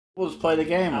We'll just play the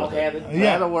game with it.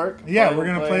 Yeah. That'll work. Yeah, we're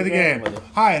going to play the game. with it.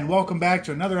 Hi, and welcome back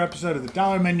to another episode of the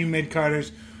Dollar Menu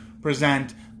Mid-Carters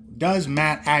present Does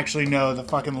Matt Actually Know the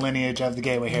Fucking Lineage of the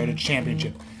Gateway Heritage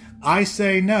Championship? I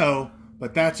say no,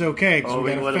 but that's okay because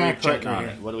we got a fact checker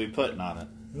here. What are we putting on it?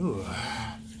 Ooh.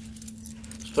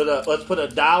 Let's put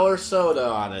 $1 soda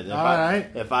on it. Alright.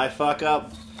 If I fuck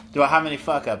up, how many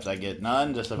fuck ups I get?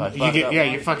 None? Just if I fuck up?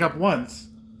 You fuck up once.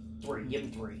 3. Give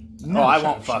him 3. No, I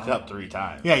won't fuck up 3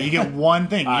 times. Yeah, you get one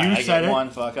thing. I said get it.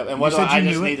 one fuck up. And what I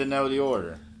just need to know the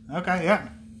order. Okay, yeah.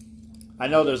 I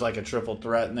know there's like a triple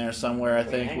threat in there somewhere, I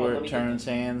think, where it turns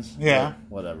hands. Yeah.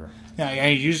 Whatever. Yeah,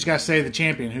 you just got to say the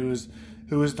champion, who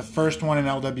was the first one in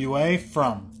LWA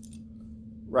from.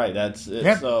 Right, that's it.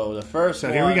 Yep. So the first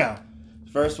one. So here we go.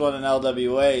 First one in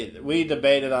LWA. We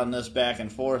debated on this back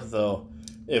and forth, though.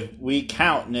 If we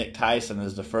count Nick Tyson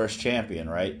as the first champion,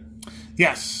 right?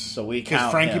 Yes. So we count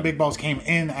because Frankie him. Big Balls came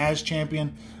in as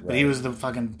champion, but he Right. was the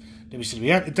fucking WCW.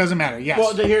 Yeah, it doesn't matter. Yes.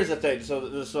 Well, here's the thing.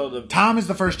 So Tom is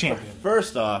the first champion.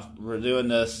 First off, we're doing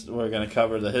this. We're going to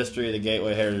cover the history of the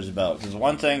Gateway Heritage Belt. Because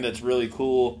one thing that's really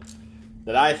cool,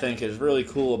 that I think is really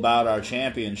cool about our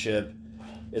championship,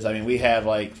 is we have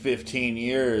like 15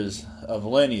 years of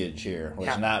lineage here,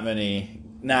 which not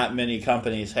many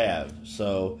companies have.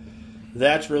 So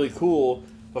that's really cool.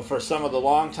 But for some of the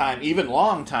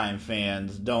longtime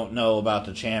fans don't know about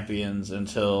the champions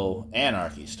until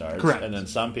Anarchy starts. Correct. And then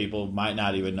some people might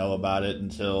not even know about it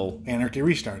until Anarchy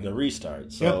restarted. the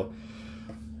restart. So,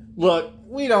 Look,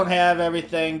 we don't have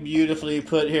everything beautifully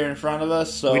put here in front of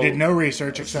us. So We did no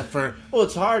research except for... Well,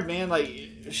 it's hard, man.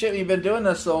 We've been doing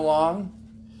this so long.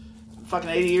 Fucking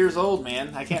 80 years old,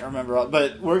 man. I can't remember all.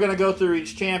 But we're going to go through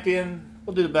each champion.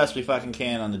 We'll do the best we fucking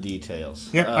can on the details.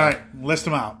 Yep, all right. List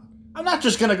them out. I'm not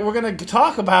just going to... We're going to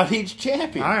talk about each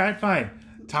champion. All right, fine.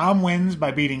 Tom wins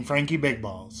by beating Frankie Big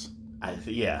Balls.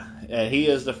 He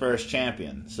is the first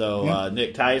champion. So,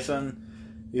 Nick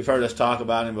Tyson, you've heard us talk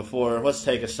about him before. Let's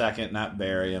take a second, not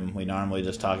bury him. We normally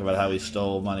just talk about how he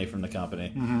stole money from the company.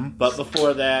 Mm-hmm. But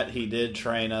before that, he did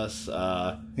train us.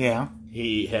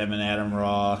 Him and Adam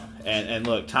Raw. And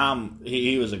look, Tom,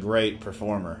 he was a great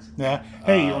performer. Yeah.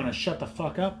 Hey, you want to shut the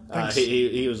fuck up? Thanks.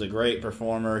 He was a great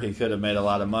performer. He could have made a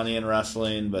lot of money in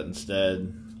wrestling, but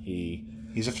instead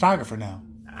He's a photographer now.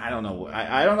 I don't know.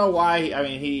 I don't know why.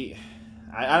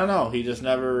 I don't know. He just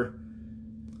never...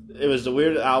 It was the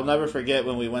weird... I'll never forget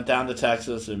when we went down to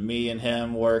Texas and me and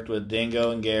him worked with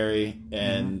Dingo and Gary,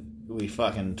 and we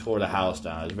fucking tore the house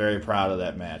down. I was very proud of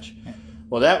that match.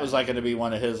 Well, that was going to be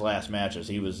one of his last matches.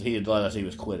 He had let us... He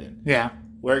was quitting. Yeah.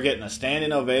 We're getting a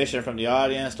standing ovation from the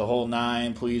audience, the whole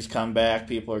 9. Please come back.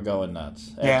 People are going nuts.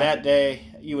 At that day,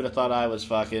 you would have thought I was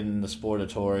fucking the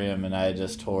Sportatorium and I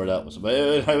just tore it up. But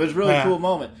it was a really cool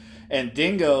moment. And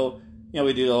Dingo,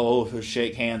 we do the whole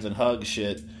shake hands and hug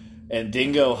shit. And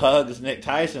Dingo hugs Nick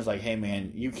Tyson. It's like, hey,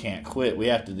 man, you can't quit. We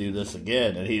have to do this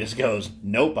again. And he just goes,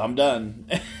 nope, I'm done.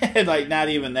 And not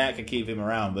even that could keep him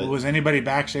around. But was anybody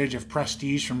backstage of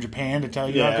Prestige from Japan to tell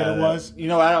you how good it was?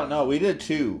 I don't know. We did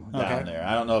 2 down there.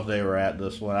 I don't know if they were at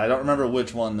this one. I don't remember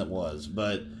which one that was.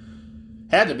 But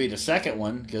had to be the second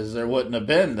one because there wouldn't have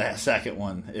been that second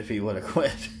one if he would have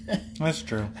quit. That's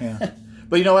true, yeah.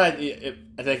 But you know what?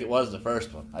 I think it was the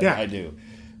first one. I do.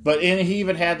 But he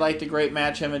even had the great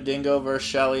match, him and Dingo versus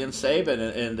Shelley and Sabin,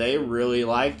 and they really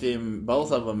liked him,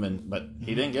 both of them, but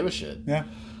he didn't give a shit. Yeah.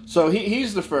 So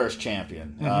he's the first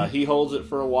champion. Mm-hmm. He holds it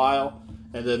for a while,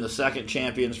 and then the second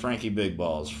champion's Frankie Big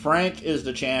Balls. Frank is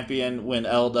the champion when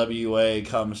LWA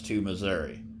comes to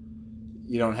Missouri.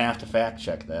 You don't have to fact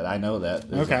check that. I know that.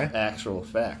 It's an actual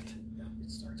fact.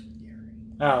 It starts with Gary.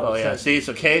 Oh yeah. See,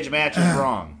 so cage match is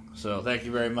wrong. So thank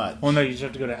you very much. Well, no, you just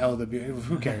have to go to LWA.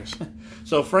 Who cares?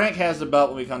 So Frank has the belt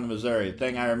when we come to Missouri. The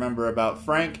thing I remember about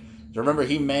Frank,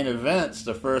 he main events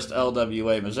the first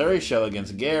LWA Missouri show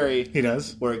against Gary. He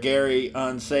does. Where Gary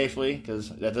unsafely,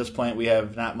 because at this point we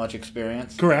have not much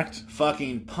experience. Correct.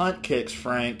 Fucking punt kicks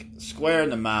Frank square in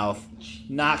the mouth,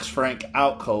 knocks Frank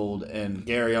out cold, and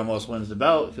Gary almost wins the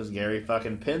belt because Gary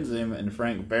fucking pins him and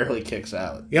Frank barely kicks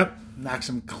out. Yep. Knocks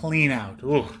him clean out.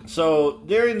 Ooh. So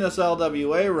during this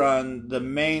LWA run, the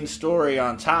main story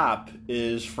on top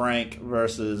is Frank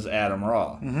versus Adam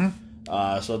Raw.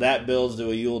 Mm-hmm. So that builds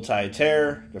to a Yuletide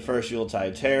Tear, the first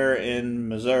Yuletide Tear in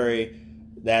Missouri.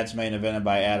 That's main evented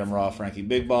by Adam Raw, Frankie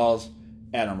Big Balls.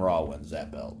 Adam Raw wins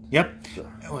that belt. Yep. So.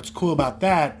 What's cool about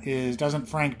that is, doesn't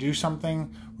Frank do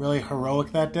something really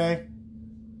heroic that day?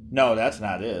 No, that's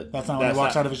not it. That's not when he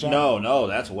walks out of his shop? No,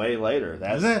 that's way later.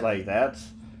 That's is it? That's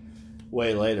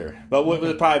way later. But it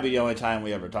would probably be the only time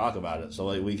we ever talk about it,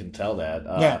 so we can tell that.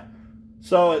 Yeah.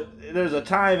 So there's a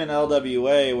time in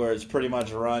LWA where it's pretty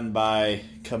much run by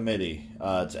committee.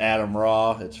 It's Adam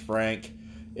Raw, it's Frank,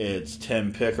 it's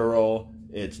Tim Pickerel,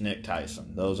 it's Nick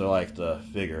Tyson. Those are like the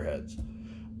figureheads.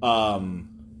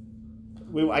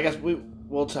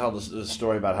 We'll tell the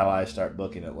story about how I start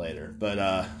booking it later.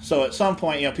 But so at some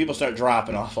point, people start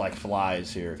dropping off like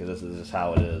flies here because this is just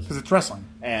how it is. Because it's wrestling.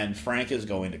 And Frank is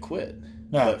going to quit.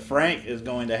 Yeah. But Frank is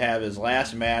going to have his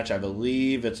last match. I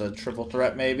believe it's a triple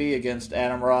threat maybe against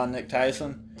Adam Raw and Nick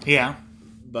Tyson. Yeah.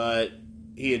 But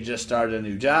he had just started a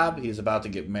new job. He's about to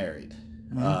get married.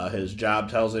 Mm-hmm. His job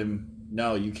tells him,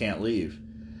 no, you can't leave.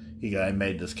 I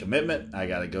made this commitment. I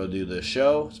got to go do this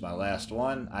show. It's my last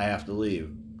one. I have to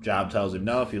leave. Job tells him,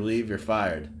 no, if you leave, you're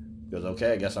fired. He goes,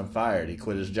 okay, I guess I'm fired. He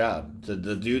quit his job to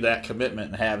do that commitment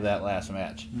and have that last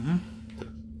match. Mm-hmm.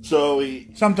 So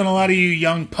something a lot of you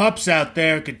young pups out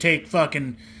there could take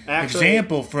fucking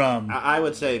example from. I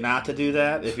would say not to do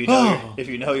that. If you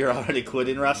know you're already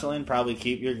quitting wrestling, probably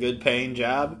keep your good paying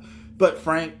job. But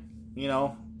Frank,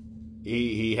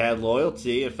 he had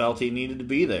loyalty and felt he needed to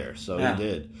be there, so he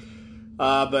did.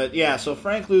 So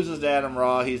Frank loses to Adam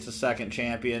Raw. He's the second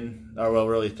champion, or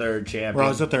really third champion.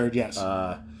 Raw's the third, yes.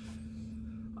 A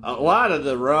lot of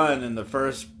the run in the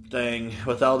first thing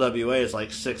with LWA is like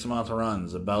 6-month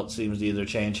runs. The belt seems to either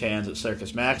change hands at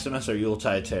Circus Maximus or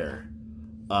Yuletide Terror.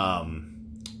 The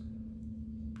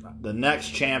next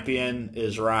champion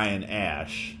is Ryan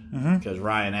Ash, because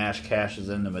Ryan Ash cashes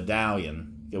in the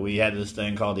medallion. We had this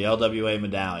thing called the LWA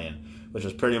medallion, which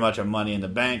was pretty much a Money in the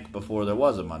Bank before there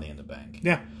was a Money in the Bank.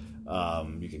 Yeah.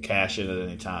 You could cash in at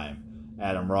any time.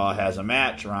 Adam Raw has a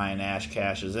match. Ryan Ash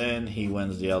cashes in. He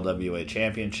wins the LWA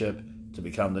championship to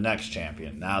become the next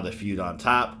champion. Now the feud on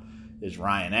top is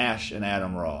Ryan Ash and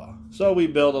Adam Raw. So we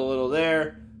build a little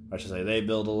there. Or I should say they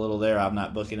build a little there. I'm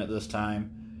not booking it this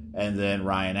time. And then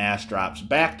Ryan Ash drops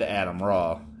back to Adam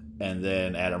Raw. And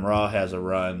then Adam Raw has a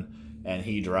run, and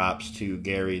he drops to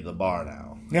Gary the Bar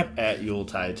now. Yep. At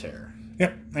Yuletide Terror.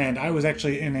 Yep. And I was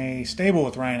actually in a stable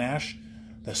with Ryan Ash.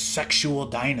 The Sexual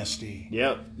Dynasty.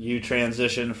 Yep. You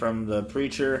transition from the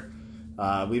Preacher.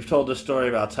 We've told this story,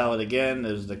 but I'll tell it again.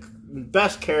 It was the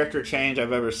best character change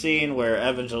I've ever seen, where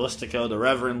Evangelistico, the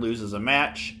Reverend, loses a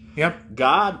match. Yep.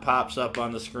 God pops up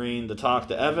on the screen to talk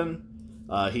to Evan.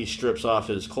 He strips off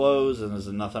his clothes and is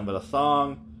in nothing but a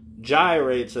thong.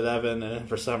 Gyrates at Evan, and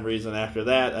for some reason after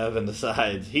that, Evan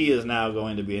decides he is now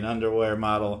going to be an underwear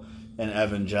model, and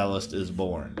Evangelist is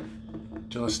born.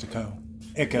 Gelistico.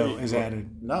 Echo is added.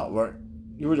 No,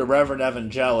 you were the Reverend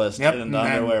Evangelist and the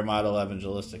underwear model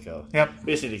Evangelistico. Yep.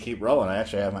 We just need to keep rolling. I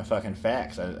actually have my fucking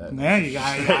facts. I'll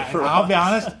be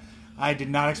honest. I did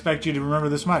not expect you to remember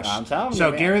this much. I'm telling you,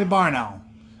 So man. Gary the Bar now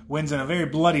wins in a very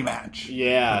bloody match.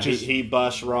 Yeah, he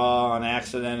busts Raw on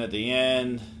accident at the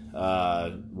end.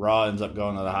 Raw ends up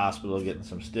going to the hospital getting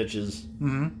some stitches.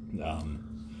 Mm-hmm. I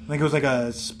think it was like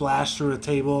a splash through a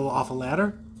table off a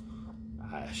ladder.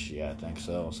 Yeah, I think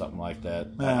so. Something like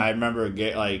that. Yeah. I remember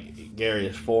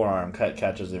Gary's forearm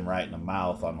catches him right in the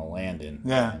mouth on the landing.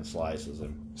 Yeah. And slices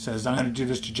him. Says, I'm going to do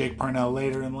this to Jake Parnell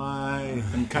later in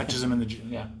life. And catches him in the...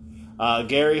 Yeah.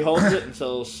 Gary holds it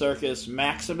until Circus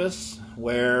Maximus,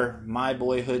 where my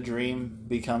boyhood dream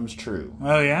becomes true.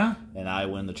 Oh, yeah? And I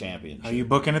win the championship. Are you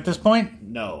booking at this point?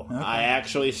 No. Okay. I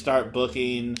actually start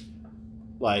booking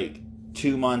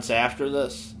 2 months after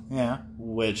this. Yeah.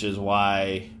 Which is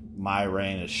why my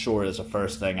reign is short as the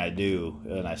first thing I do,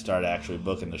 and I start actually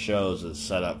booking the shows is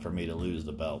set up for me to lose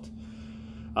the belt.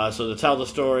 So to tell the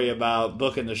story about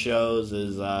booking the shows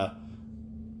is,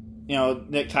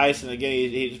 Nick Tyson, again,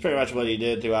 he's pretty much what he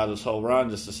did throughout this whole run,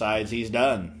 just decides he's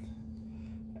done.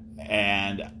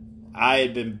 And I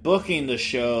had been booking the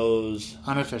shows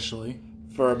unofficially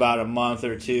for about a month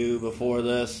or two before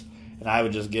this, and I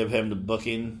would just give him the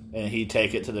booking, and he'd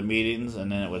take it to the meetings,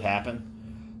 and then it would happen.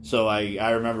 So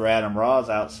I remember Adam Raw's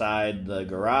outside the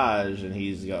garage, and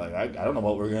he's like, I don't know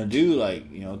what we're going to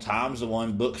do. Tom's the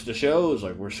one books the shows.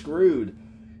 We're screwed.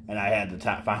 And I had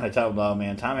to finally tell him, oh,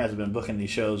 man, Tommy hasn't been booking these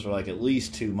shows for at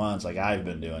least 2 months like I've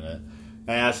been doing it. And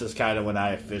that's just kind of when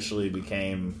I officially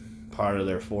became part of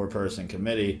their 4-person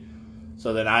committee.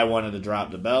 So then I wanted to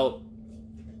drop the belt.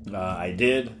 I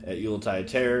did at Yuletide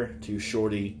Terror to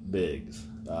Shorty Biggs.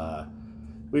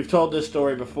 We've told this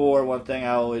story before. One thing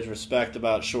I always respect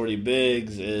about Shorty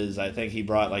Biggs is I think he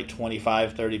brought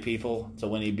 25, 30 people to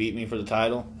when he beat me for the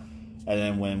title. And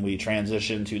then when we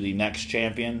transitioned to the next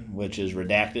champion, which is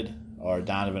Redacted, or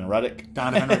Donovan Ruddock.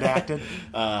 Donovan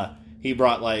Redacted. He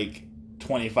brought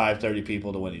 25, 30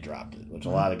 people to when he dropped it, which a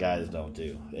lot of guys don't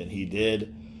do. And he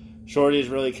did. Shorty's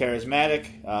really charismatic.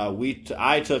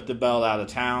 I took the belt out of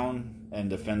town and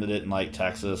defended it in like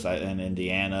Texas and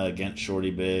Indiana against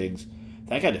Shorty Biggs. I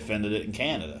think I defended it in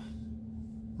Canada.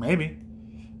 Maybe.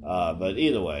 But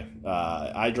either way,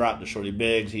 I dropped to Shorty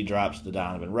Biggs. He drops to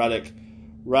Donovan Ruddock.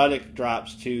 Ruddock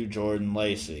drops to Jordan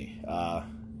Lacey.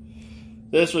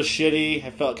 This was shitty. I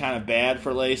felt kind of bad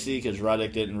for Lacey because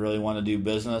Ruddock didn't really want to do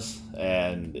business,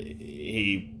 and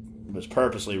he was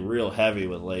purposely real heavy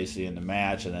with Lacey in the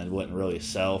match and then wouldn't really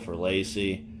sell for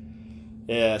Lacey.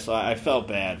 Yeah, so I felt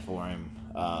bad for him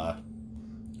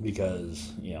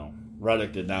because,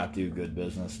 Ruddock did not do good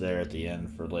business there at the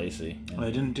end for Lacey. Well,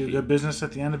 he didn't do good business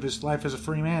at the end of his life as a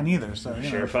free man either. So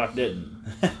Sure fuck didn't.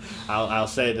 I'll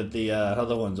say that the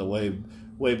other one's a way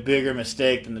bigger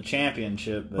mistake than the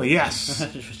championship. But, well,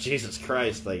 yes. Jesus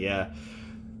Christ, yeah.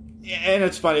 And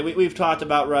it's funny, we've talked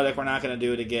about Ruddock, we're not going to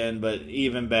do it again, but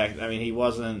even back, he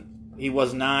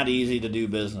was not easy to do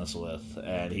business with,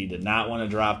 and he did not want to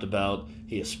drop the belt.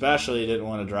 He especially didn't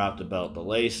want to drop the belt to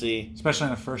Lacey. Especially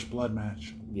in a first blood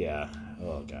match. Yeah.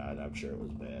 Oh, God, I'm sure it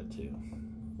was bad, too.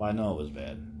 Well, I know it was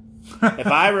bad. If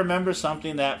I remember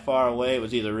something that far away, it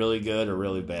was either really good or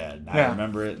really bad. I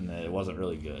remember it, and it wasn't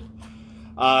really good.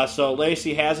 So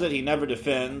Lacey has it. He never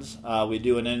defends. We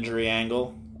do an injury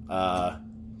angle.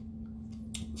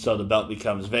 So the belt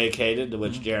becomes vacated, to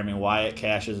which Jeremy Wyatt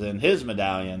cashes in his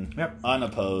medallion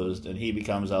unopposed, and he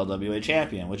becomes LWA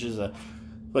champion, which is a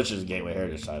Gateway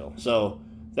Heritage title. So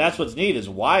that's what's neat is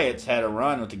Wyatt's had a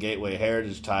run with the Gateway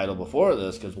Heritage title before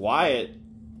this, because Wyatt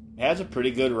has a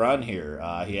pretty good run here.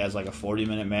 He has like a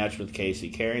 40-minute match with Casey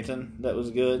Carrington that was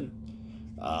good.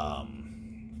 I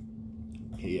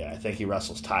think he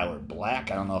wrestles Tyler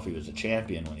Black. I don't know if he was a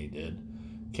champion when he did.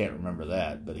 Can't remember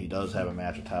that, but he does have a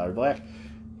match with Tyler Black.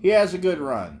 He has a good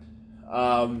run.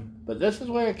 But this is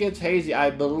where it gets hazy. I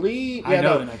believe...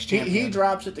 the next champion. He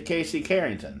drops it to Casey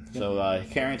Carrington. Yep. So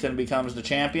Carrington becomes the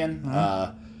champion.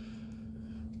 Mm-hmm.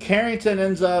 Carrington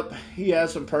ends up... He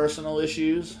has some personal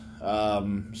issues.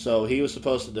 So he was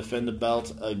supposed to defend the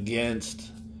belt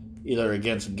either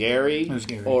against Gary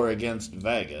or against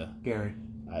Vega. Gary.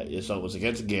 So it was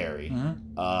against Gary.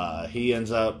 Mm-hmm. He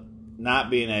ends up not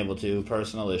being able to,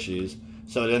 personal issues.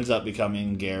 So it ends up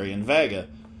becoming Gary and Vega,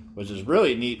 which is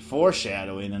really neat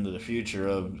foreshadowing into the future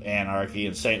of Anarchy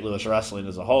and St. Louis wrestling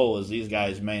as a whole, as these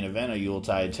guys main event a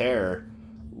Yuletide Terror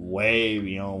way,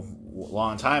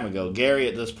 long time ago. Gary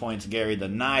at this point's Gary the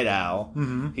Night Owl.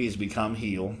 Mm-hmm. He's become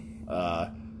heel.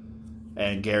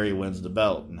 And Gary wins the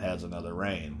belt and has another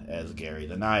reign as Gary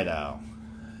the Night Owl.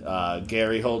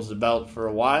 Gary holds the belt for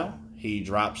a while. He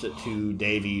drops it to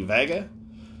Davey Vega.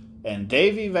 And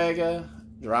Davey Vega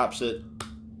drops it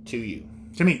to you.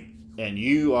 To me. And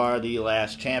you are the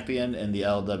last champion in the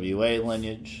LWA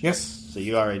lineage. Yes. So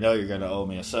you already know you're going to owe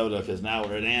me a soda because now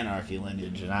we're at Anarchy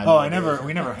lineage. And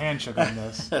we never handshook on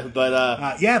this.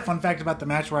 But fun fact about the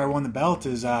match where I won the belt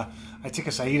is I took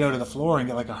a Saito to the floor and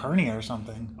got like a hernia or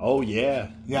something. Oh yeah.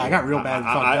 Yeah, I got real bad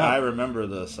fucked up. I remember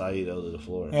the Saito to the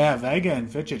floor. Yeah, Vega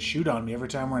and Fitchett shoot on me every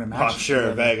time we're in a match. I'm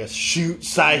sure Vega shoot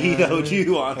Saito'd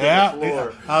you onto the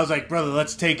floor. I was like, brother,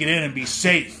 let's take it in and be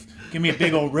safe. Give me a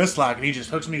big old wrist lock, and he just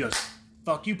hooks me and goes,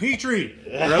 fuck you, Petrie.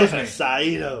 Throws me.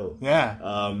 Saito.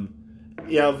 Yeah.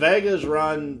 Vega's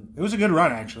run... It was a good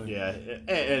run, actually. Yeah,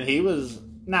 and he was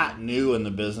not new in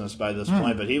the business by this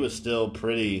point, but he was still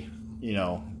pretty, I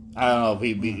don't know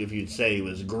if you'd say he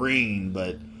was green,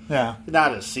 but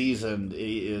not as seasoned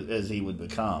as he would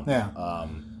become. Yeah.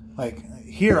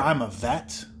 Here I'm a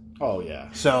vet. Oh, yeah.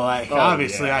 So,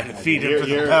 obviously I could feed him for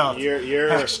the belt.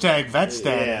 Hashtag vet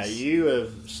status. Yeah, you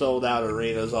have sold out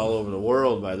arenas all over the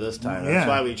world by this time. That's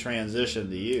why we transitioned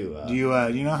to you. Do you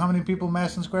know how many people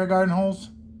Madison Square Garden holds?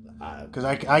 Because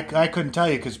I couldn't tell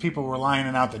you because people were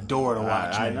lining out the door to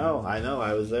watch me. I know.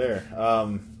 I was there.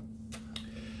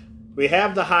 We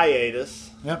have the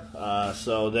hiatus. Yep.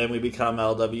 So then we become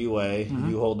LWA. Mm-hmm.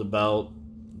 You hold the belt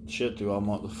through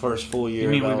almost the first full year.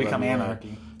 You mean we become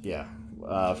Anarchy? Yeah.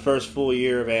 First full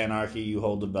year of Anarchy, you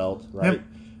hold the belt, right? Yep.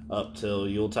 Up till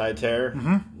Yuletide Terror.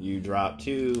 Mm-hmm. You drop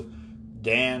to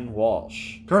Dan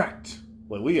Walsh. Correct.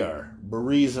 Well, we are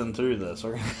breezing through this.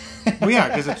 Well, yeah,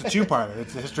 because it's a two-parter.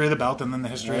 It's the history of the belt and then the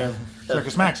history of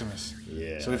Circus Maximus.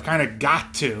 Yeah. So we've kind of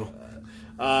got to.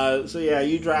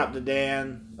 You drop to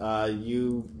Dan.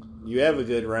 You have a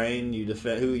good reign. You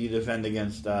defend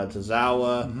against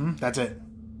Tozawa. Mm-hmm. That's it.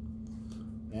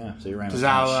 Yeah, so you ran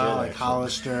Tozawa,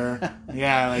 Hollister.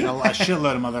 Yeah, like a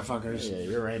shitload of motherfuckers. Yeah,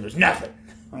 your reign was nothing.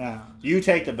 Yeah. You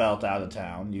take the belt out of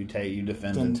town. You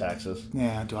defend in Texas.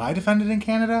 Yeah. Do I defend it in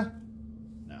Canada?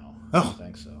 No. I don't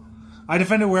think so. I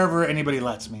defend it wherever anybody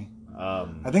lets me. I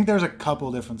think there's a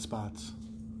couple different spots.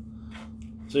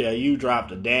 So yeah, you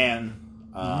dropped to Dan.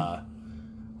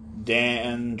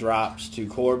 Dan drops to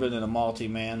Corbin in a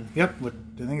multi-man. Yep.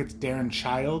 I think it's Darren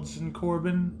Childs and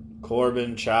Corbin.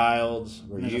 Corbin, Childs.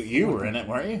 You were in it,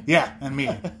 weren't you? Yeah, and me.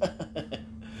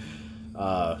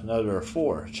 No, there were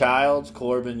 4. Childs,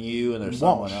 Corbin, you, and there's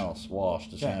someone else. Walsh,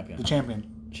 the champion. The champion.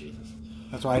 Jesus.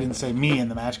 That's why I didn't say me in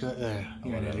the match. You're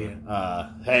an idiot.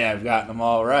 Hey, I've gotten them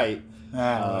all right.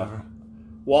 Whatever.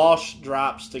 Walsh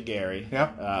drops to Gary.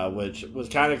 Yep. Which was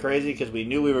kind of crazy because we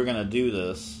knew we were going to do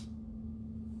this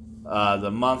the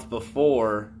month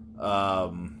before.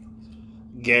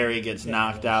 Gary gets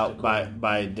knocked out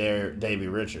by Davey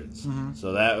Richards. Mm-hmm.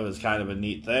 So that was kind of a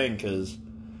neat thing because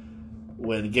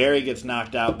when Gary gets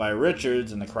knocked out by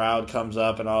Richards and the crowd comes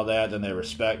up and all that, then they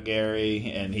respect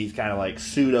Gary, and he's kind of like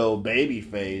pseudo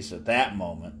babyface at that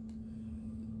moment.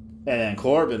 And then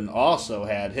Corbin also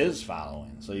had his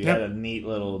following, so you had a neat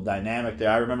little dynamic there.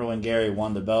 I remember when Gary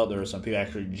won the belt, there were some people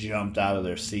actually jumped out of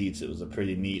their seats. It was a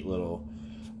pretty neat little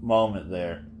moment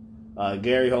there.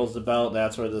 Gary holds the belt.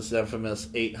 That's where this infamous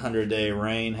 800-day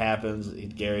reign happens.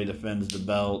 Gary defends the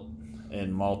belt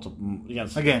in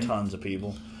against tons of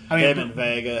people. I mean, him and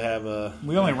Vega have a...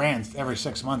 We only ran every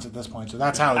 6 months at this point, so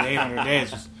that's how the 800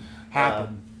 days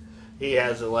happened. He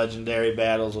has the legendary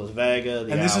battles with Vega.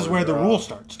 And this is where the rule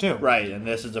starts, too. Right, and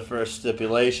this is the first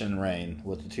stipulation reign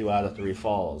with the 2 out of 3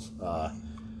 falls.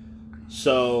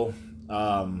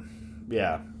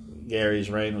 Gary's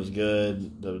reign was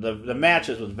good. The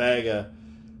matches with Vega,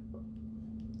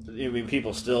 I mean,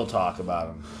 people still talk about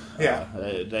them. Yeah.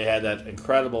 They had that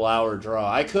incredible hour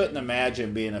draw. I couldn't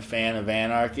imagine being a fan of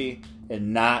Anarchy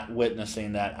and not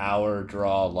witnessing that hour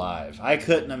draw live. I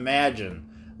couldn't imagine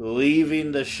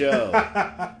leaving the show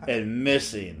and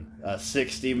missing a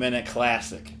 60-minute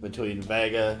classic between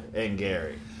Vega and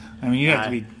Gary. I mean, you have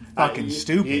to be fucking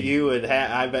stupid. You would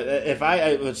have. I bet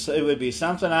it would be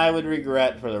something I would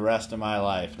regret for the rest of my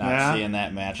life not seeing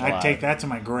that match live. I'd take that to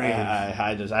my grave.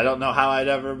 I don't know how I'd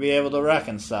ever be able to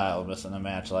reconcile missing a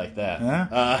match like that.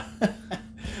 Yeah.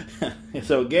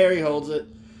 So Gary holds it.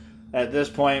 At this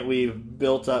point, we've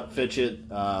built up Fitchett.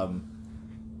 Have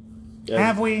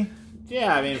we?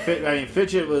 Yeah, I mean,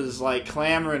 Fitchett was like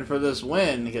clamoring for this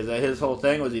win because his whole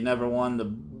thing was he never won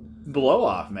the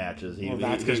blow-off matches.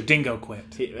 That's because Dingo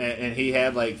quit. And he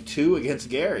had like 2 against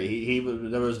Gary.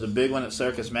 There was the big one at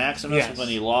Circus Maximus when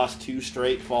he lost 2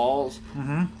 straight falls.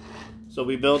 Mm-hmm. So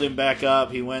we build him back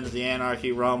up. He wins the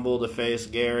Anarchy Rumble to face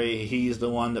Gary. He's the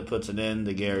one that puts an end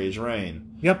to Gary's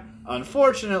reign. Yep.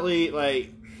 Unfortunately,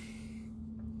 like,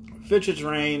 Fitchett's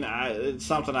reign, it's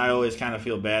something I always kind of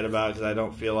feel bad about because I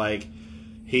don't feel like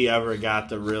he ever got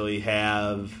to really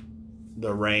have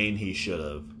the reign he should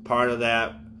have. Part of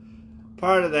that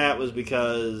was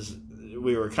because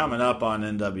we were coming up on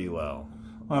NWL.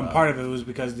 Well, and part of it was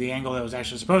because the angle that was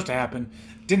actually supposed to happen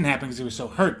didn't happen because he was so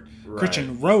hurt. Right.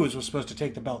 Christian Rose was supposed to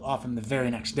take the belt off him the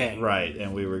very next day. Right,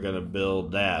 and we were going to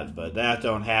build that, but that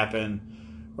don't happen.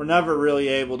 We're never really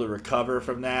able to recover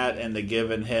from that and to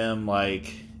giving him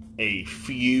like a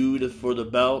feud for the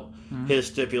belt. Mm-hmm. His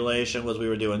stipulation was we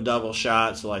were doing double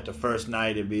shots, so like the first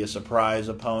night it'd be a surprise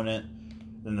opponent.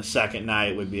 Then the second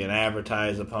night would be an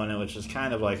advertised opponent, which is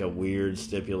kind of like a weird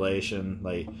stipulation.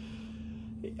 Like,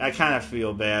 I kind of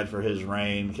feel bad for his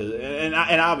reign, and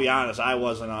I'll be honest, I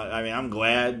wasn't. I mean, I'm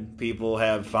glad people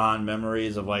have fond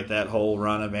memories of like that whole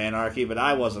run of Anarchy, but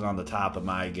I wasn't on the top of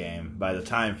my game. By the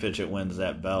time Fitchett wins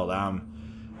that belt, I'm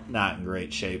not in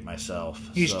great shape myself.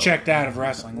 He's checked out of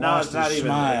wrestling. No, it's not even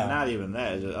that. Not even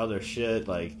that. It's other shit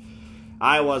like.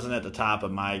 I wasn't at the top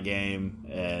of my game,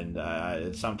 and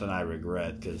it's something I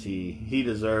regret because he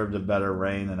deserved a better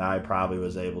reign than I probably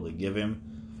was able to give him.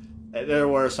 There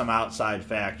were some outside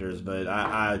factors, but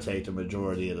I would take the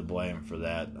majority of the blame for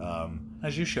that.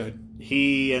 As you should.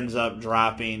 He ends up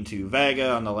dropping to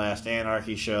Vega on the last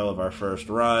Anarchy show of our first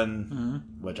run,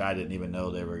 which I didn't even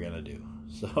know they were going to do.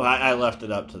 So I left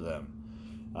it up to them.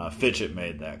 Fitchett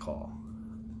made that call.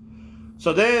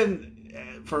 So then...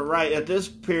 at this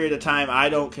period of time, I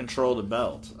don't control the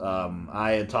belt.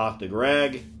 I had talked to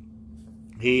Greg.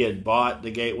 He had bought the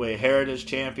Gateway Heritage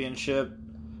Championship,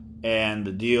 and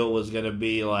the deal was going to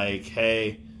be like,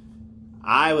 hey,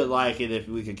 I would like it if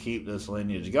we could keep this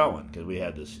lineage going, because we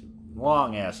had this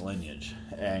long-ass lineage,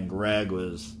 and Greg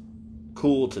was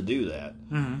cool to do that.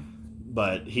 Mm-hmm.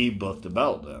 But he booked the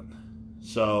belt then.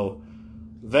 So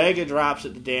Vega drops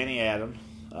it to Danny Adams.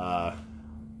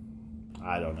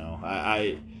 I don't know.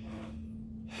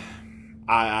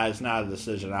 It's not a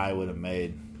decision I would have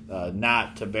made.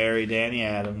 Not to bury Danny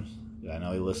Adams. I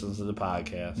know he listens to the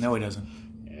podcast. No, he doesn't.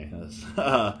 Yeah, he does.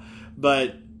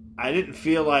 But I didn't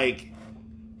feel like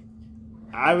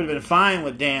I would have been fine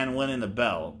with Dan winning the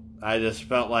belt. I just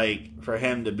felt like for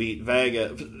him to beat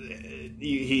Vega,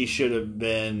 he should have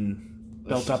been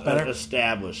built up better,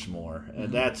 established more,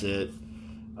 and that's it.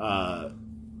 But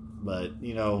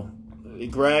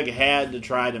Greg had to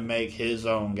try to make his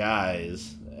own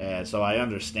guys, and so I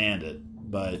understand it.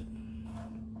 But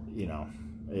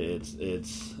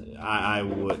I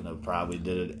wouldn't have probably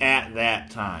did it at that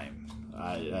time.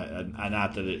 I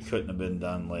not that it couldn't have been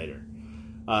done later.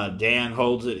 Dan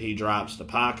holds it. He drops to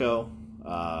Paco.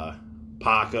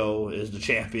 Paco is the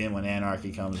champion when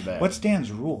Anarchy comes back. What's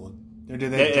Dan's rule? Or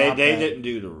did they didn't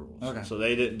do the rules. Okay. So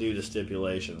they didn't do the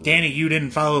stipulations. Danny, you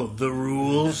didn't follow the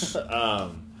rules.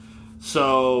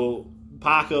 So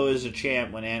Paco is a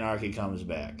champ when Anarchy comes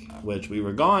back, which we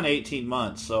were gone 18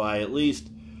 months, so I'm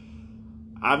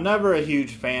never a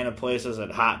huge fan of places that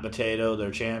hot potato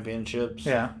their championships.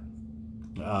 Yeah.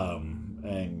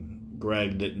 And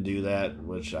Greg didn't do that,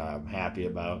 which I'm happy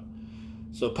about.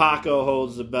 So Paco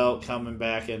holds the belt coming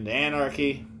back into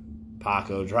Anarchy.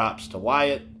 Paco drops to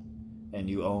Wyatt, and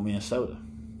you owe me a soda.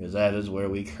 Because that is where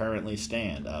we currently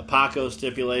stand. Paco's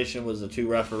stipulation was the 2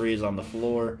 referees on the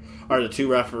floor, or the 2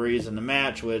 referees in the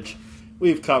match, which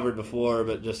we've covered before,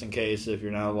 but just in case, if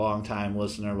you're not a long-time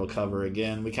listener, we'll cover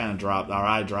again. We kind of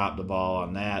I dropped the ball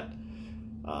on that.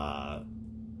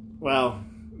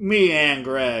 Me and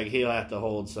Greg, he'll have to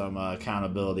hold some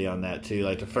accountability on that too.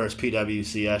 Like the first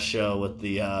PWCS show with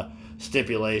the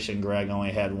stipulation, Greg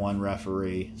only had 1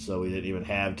 referee, so we didn't even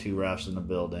have 2 refs in the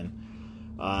building.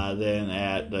 Then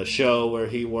at the show where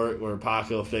he worked, where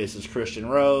Paco faces Christian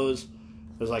Rose,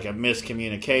 there's like a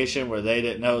miscommunication where they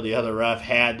didn't know the other ref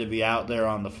had to be out there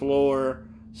on the floor,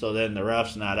 so then the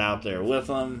ref's not out there with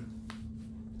them.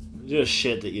 Just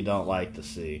shit that you don't like to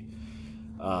see.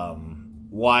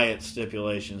 Wyatt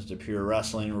stipulations to pure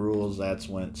wrestling rules, that's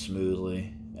went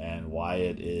smoothly, and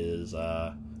Wyatt is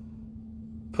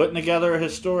putting together a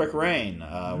historic reign.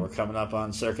 We're coming up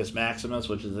on Circus Maximus,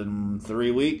 which is in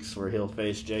 3 weeks, where he'll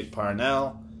face Jake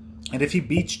Parnell. And if he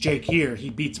beats Jake here, he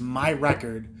beats my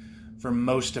record for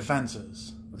most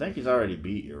defenses. I think he's already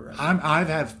beat your record. I've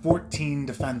had 14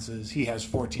 defenses. He has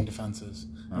 14 defenses.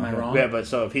 Am I wrong? Yeah, but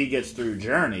so if he gets through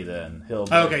Journey, then he'll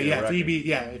beat okay, your yeah.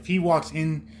 record. If he walks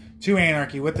in to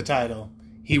Anarchy with the title,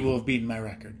 he will have beaten my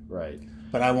record. Right.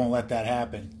 But I won't let that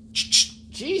happen.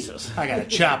 Jesus. I got a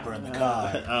chopper in the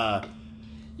car.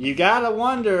 You gotta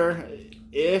wonder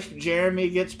if Jeremy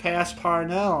gets past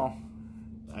Parnell.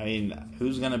 I mean,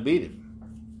 who's gonna beat him?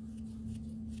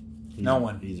 No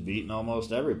one. He's beaten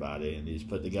almost everybody, and he's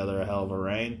put together a hell of a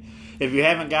reign. If you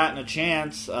haven't gotten a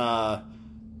chance,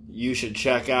 you should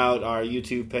check out our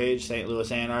YouTube page, St. Louis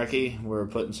Anarchy. We're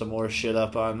putting some more shit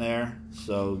up on there,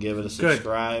 so give it a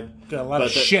subscribe. Got a lot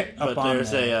of shit up on there.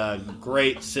 But there's a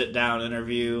great sit-down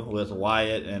interview with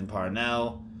Wyatt and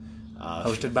Parnell.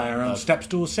 Hosted by our own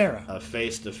Stepstool Sarah. A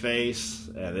face-to-face,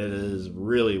 and it is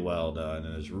really well done,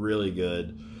 and it's really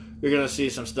good. You're going to see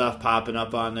some stuff popping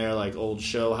up on there, like old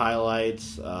show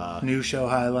highlights. New show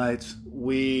highlights.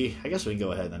 I guess we can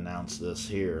go ahead and announce this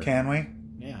here. Can we?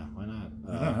 Yeah, why not?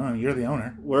 I don't know. You're the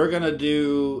owner. We're going to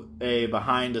do a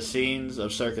behind-the-scenes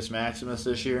of Circus Maximus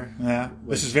this year. Yeah.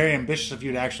 This is very ambitious of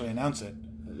you to actually announce it.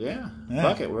 Yeah.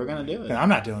 Fuck it. We're going to do it. I'm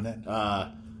not doing it.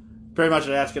 Pretty much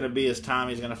what that's going to be is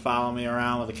Tommy's going to follow me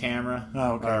around with a camera.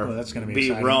 Oh, okay. Well, that's going to be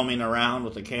exciting. Roaming around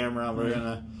with the camera. We're going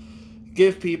to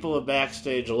give people a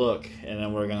backstage look, and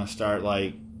then we're going to start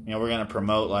we're going to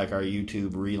promote our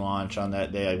YouTube relaunch on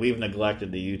that day. We've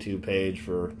neglected the YouTube page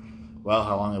for,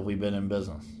 how long have we been in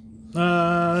business?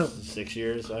 6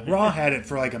 years. Raw had it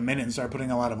for a minute and started putting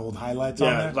a lot of old highlights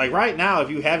on there. Like right now, if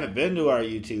you haven't been to our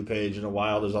YouTube page in a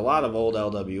while, there's a lot of old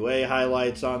LWA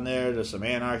highlights on there. There's some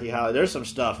Anarchy highlights. There's some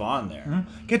stuff on there.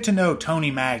 Mm-hmm. Get to know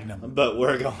Tony Magnum. But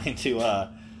we're going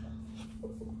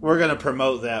to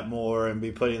promote that more and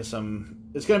be putting some.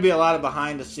 It's going to be a lot of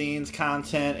behind the scenes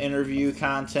content, interview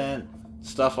content,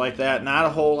 stuff like that. Not a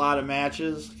whole lot of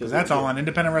matches. Because that's all on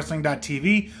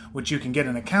independentwrestling.tv, which you can get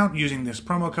an account using this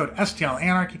promo code STL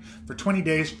Anarchy for 20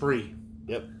 days free.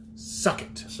 Yep. Suck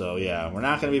it. So, yeah, we're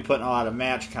not going to be putting a lot of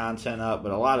match content up,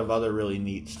 but a lot of other really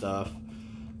neat stuff.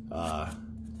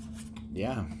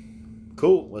 Yeah.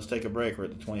 Cool. Let's take a break. We're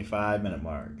at the 25-minute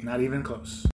mark. Not even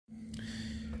close.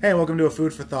 Hey, welcome to A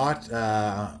Food for Thought.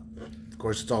 Of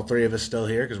course, it's all 3 of us still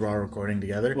here because we're all recording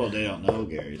together. Well, they don't know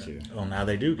Gary's here. Well, now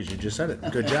they do because you just said it.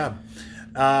 Good job.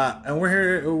 And we're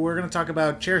here. We're going to talk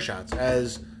about chair shots,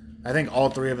 as I think all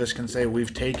 3 of us can say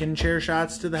we've taken chair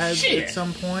shots to the head at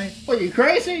some point. What, are you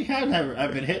crazy?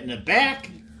 I've been hitting the back.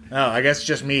 Oh, I guess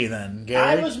just me then.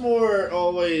 Gary? I was more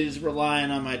always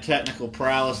relying on my technical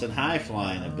prowess and high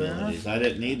flying abilities. I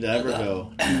didn't need to ever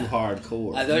go too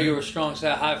hardcore. I thought you were a strong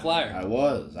high flyer. I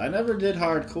was. I never did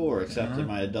hardcore except in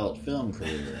my adult film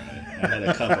career. I had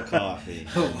a cup of coffee.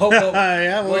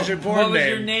 Yeah, what was your porn What was name?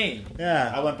 your name?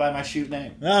 Yeah. I went by my shoot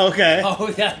name. Oh, okay.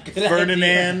 Oh, yeah, good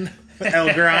Ferdinand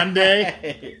El Grande.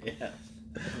 Yeah.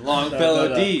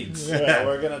 Longfellow Deeds. Yeah,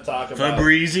 we're gonna talk about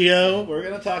Fabrizio. We're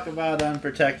gonna talk about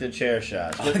unprotected chair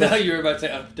shots. I thought you were about to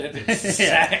say unprotected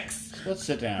sex. Let's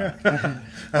sit down.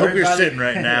 I hope you're sitting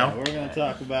right now. We're gonna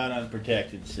talk about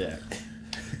unprotected sex.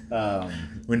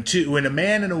 When a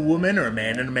man and a woman, or a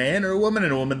man and a man, or a woman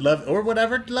and a woman love, or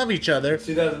whatever, love each other,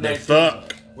 2019. they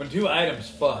fuck. When two items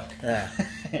fuck. Yeah.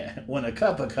 When a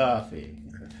cup of coffee.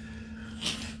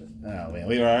 Oh man,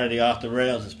 we were already off the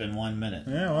rails. It's been 1 minute.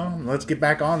 Yeah, well, let's get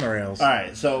back on the rails. All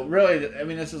right, so really, I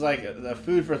mean, this is like the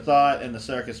Food for Thought and the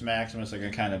Circus Maximus are going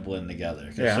to kind of blend together.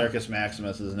 Because Yeah. Circus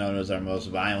Maximus is known as our most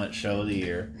violent show of the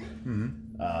year.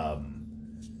 Mm-hmm.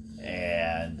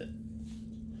 And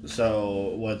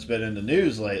so what's been in the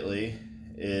news lately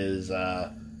is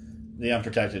the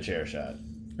unprotected chair shot.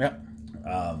 Yep.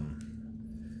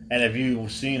 And if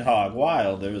you've seen Hog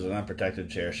Wild, there was an unprotected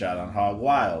chair shot on Hog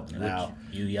Wild. Now,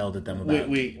 you yelled at them about.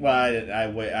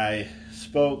 I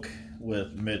spoke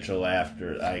with Mitchell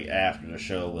after the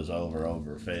show was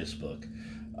over Facebook,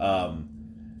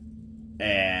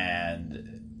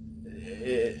 and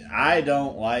I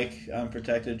don't like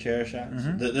unprotected chair shots.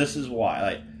 Mm-hmm. This is why.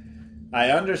 Like, I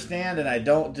understand and I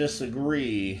don't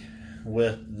disagree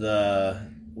with the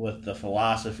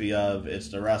philosophy of it's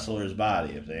the wrestler's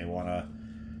body. If they want to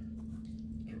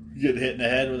get hit in the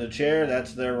head with a chair,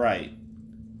 that's their right.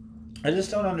 I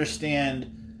just don't understand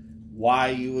why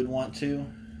you would want to,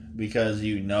 because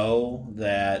you know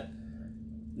that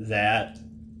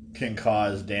can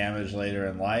cause damage later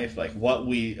in life. Like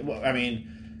bumping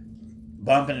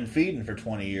and feeding for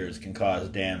 20 years can cause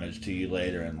damage to you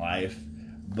later in life,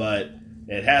 but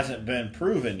it hasn't been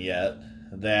proven yet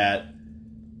that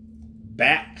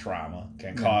back trauma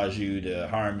can cause you to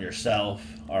harm yourself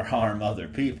or harm other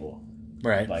people.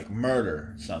 Right. Like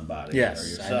murder somebody Yes. or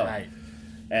yourself.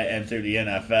 And through the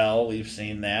NFL, we've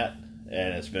seen that,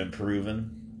 and it's been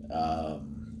proven.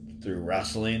 Through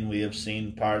wrestling, we have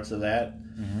seen parts of that.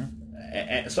 Mm-hmm.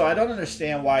 And so I don't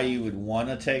understand why you would want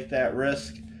to take that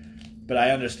risk, but I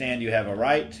understand you have a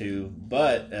right to.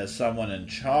 But as someone in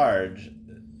charge,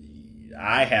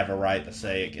 I have a right to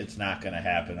say it's not going to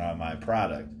happen on my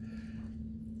product.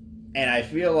 And I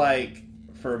feel like,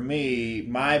 for me,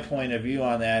 my point of view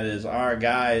on that is our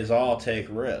guys all take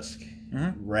risk.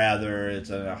 Mm-hmm. Rather it's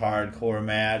in a hardcore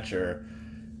match or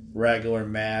regular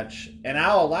match. And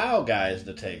I'll allow guys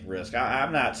to take risk.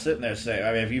 I'm not sitting there saying,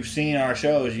 I mean, if you've seen our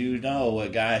shows, you know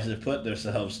what guys have put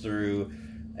themselves through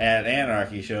at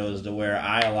Anarchy shows to where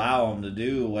I allow them to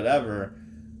do whatever.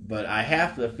 But I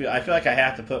feel like I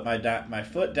have to put my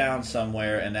foot down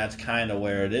somewhere, and that's kind of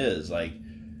where it is. Like,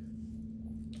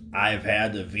 I've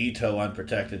had to veto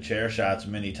unprotected chair shots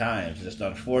many times. Just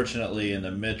unfortunately, in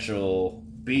the Mitchell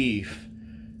beef,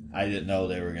 I didn't know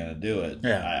they were going to do it.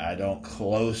 Yeah. I don't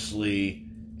closely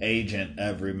agent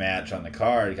every match on the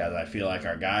card because I feel like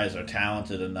our guys are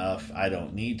talented enough. I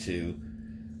don't need to.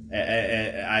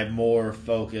 I more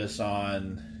focus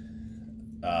on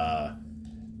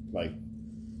like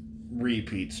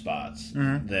repeat spots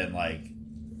than like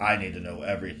I need to know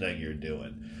everything you're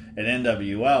doing. At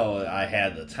NWL, I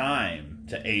had the time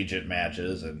to agent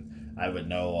matches, and I would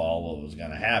know all what was going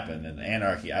to happen. In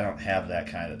Anarchy, I don't have that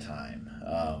kind of time.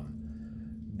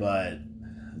 But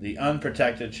the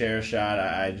unprotected chair shot,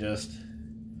 I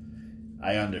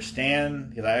understand,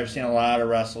 because I've seen a lot of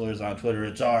wrestlers on Twitter,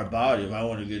 it's our body, if I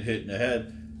want to get hit in the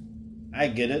head. I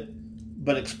get it.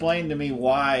 But explain to me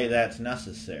why that's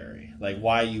necessary. Like,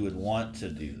 why you would want to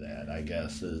do that, I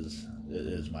guess, is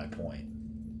my point.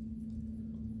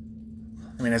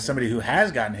 I mean, as somebody who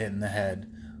has gotten hit in the head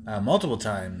multiple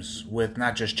times with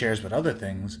not just chairs but other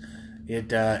things,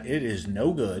 it is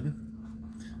no good.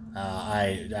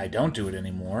 I don't do it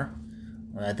anymore.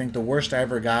 I think the worst I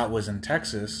ever got was in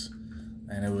Texas,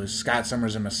 and it was Scott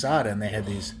Summers and Masada, and they had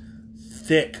these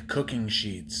thick cooking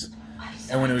sheets.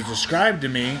 And when it was described to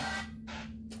me,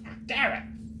 Damn it!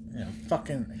 you know,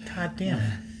 fucking goddamn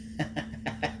it.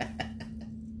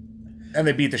 And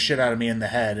they beat the shit out of me in the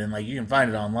head, and like you can find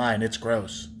it online. It's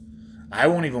gross. I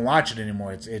won't even watch it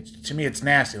anymore. It's to me, it's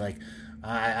nasty. Like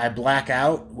I black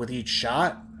out with each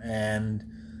shot, and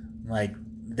like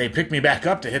they pick me back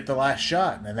up to hit the last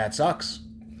shot, and that sucks.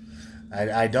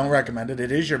 I don't recommend it.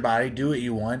 It is your body. Do what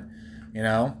you want, you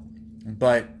know.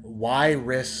 But why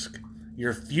risk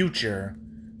your future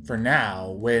for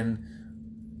now when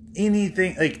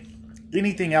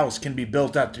anything else can be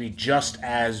built up to be just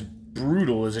as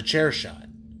brutal as a chair shot.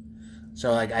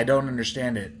 So like I don't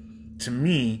understand it. To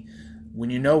me, when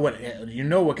you know what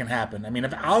can happen. I mean,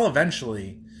 if I'll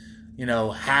eventually,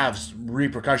 have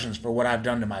repercussions for what I've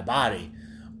done to my body,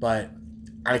 but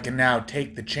I can now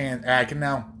take the chance. I can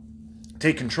now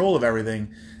take control of everything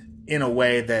in a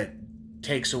way that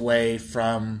takes away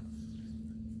from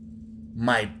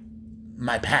my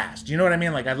past. You know what I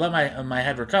mean? Like I let my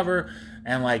head recover,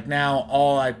 and like now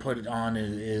all I put it on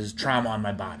is trauma on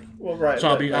my body. Well, right. So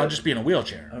I'll just be in a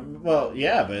wheelchair. Well,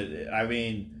 yeah, but I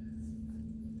mean,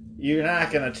 you're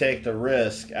not going to take the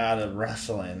risk out of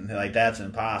wrestling. Like that's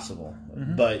impossible.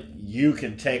 Mm-hmm. But you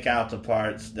can take out the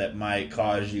parts that might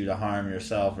cause you to harm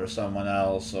yourself or someone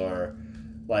else, or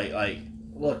like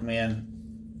look, man.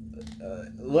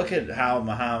 Look at how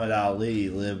Muhammad Ali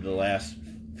lived the last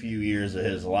few years of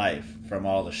his life from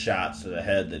all the shots to the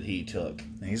head that he took.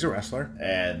 He's a wrestler.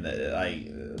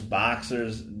 And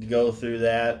boxers go through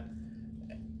that,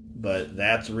 but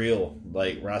that's real.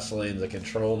 Like wrestling's a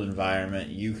controlled environment.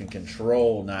 You can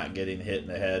control not getting hit in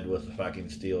the head with a fucking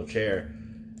steel chair.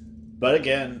 But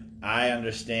again, I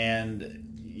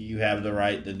understand you have the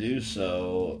right to do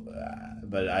so,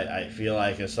 but I feel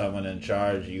like as someone in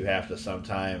charge, you have to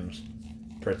sometimes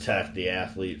protect the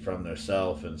athlete from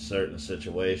themselves in certain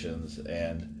situations.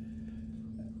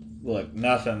 And look,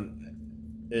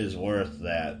 nothing is worth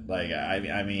that. Like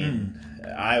I mean,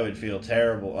 I would feel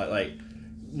terrible. Like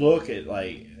look at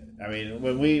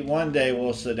when one day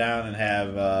we'll sit down and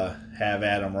have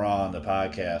Adam Raw on the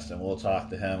podcast, and we'll talk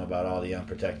to him about all the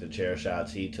unprotected chair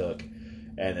shots he took,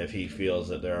 and if he feels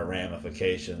that there are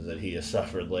ramifications that he has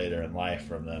suffered later in life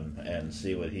from them, and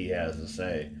see what he has to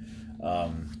say.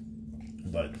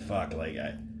 But fuck,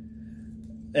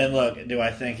 and look, do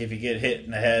I think if you get hit in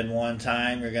the head one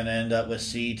time, you're going to end up with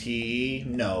CTE?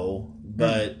 No.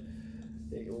 But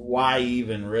why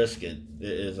even risk it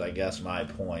is, I guess, my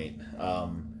point.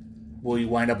 Will you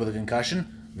wind up with a concussion?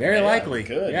 Very likely.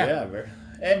 Could,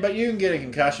 but you can get a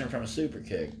concussion from a super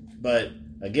kick. But,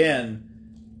 again,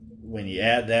 when you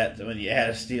add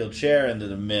a steel chair into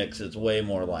the mix, it's way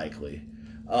more likely.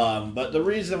 But the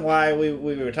reason why we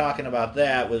were talking about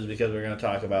that was because we're going to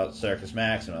talk about Circus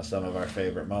Maximus, some of our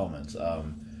favorite moments.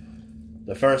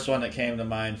 The first one that came to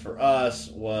mind for us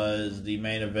was the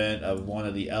main event of one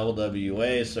of the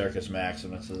LWA Circus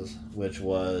Maximuses, which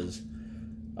was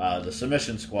the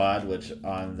Submission Squad, which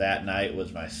on that night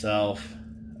was myself,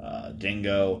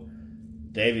 Dingo,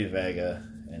 Davey Vega,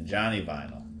 and Johnny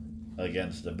Vinyl,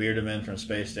 against the Bearded Men from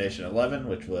Space Station 11,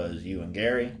 which was you and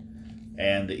Gary,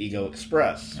 and the Ego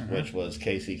Express, which was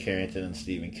Casey Carrington and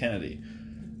Stephen Kennedy.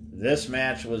 This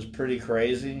match was pretty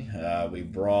crazy. We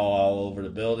brawl all over the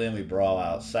building. We brawl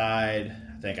outside.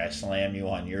 I think I slam you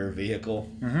on your vehicle.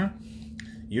 Mm-hmm.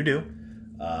 You do.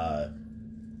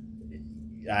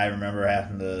 I remember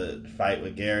having to fight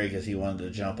with Gary because he wanted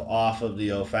to jump off of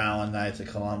the O'Fallon Knights of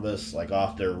Columbus, like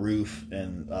off their roof,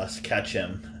 and us catch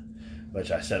him,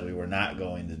 which I said we were not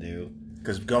going to do.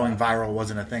 Because going viral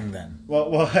wasn't a thing then.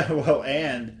 Well,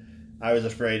 and I was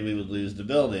afraid we would lose the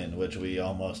building, which we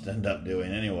almost end up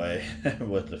doing anyway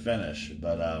with the finish.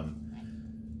 But a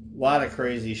lot of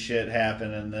crazy shit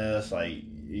happened in this. Like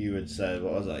you had said,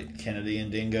 what was it, like Kennedy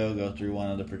and Dingo go through one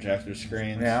of the projector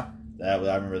screens? Yeah. I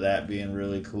remember that being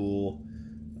really cool.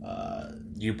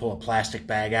 You pull a plastic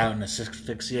bag out and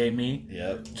asphyxiate me.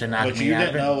 Yep. To knock Which me you out.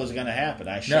 didn't know was going to happen.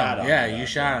 I shot on you. Yeah, you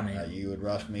shot on me. You would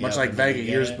rough me much up. Like Vega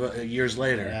years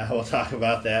later. Yeah, we'll talk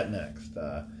about that next.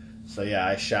 So yeah,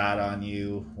 I shot on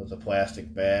you with a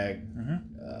plastic bag. Mm-hmm.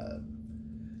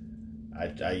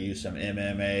 I used some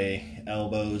MMA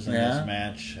elbows in this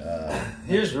match.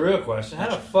 Here's the real question: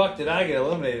 how the fuck did I get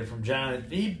eliminated from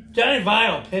Johnny? Johnny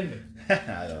Vinyl pinned me.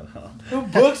 I don't know. Who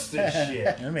books this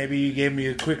shit? Yeah, maybe you gave me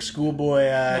a quick schoolboy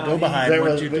go behind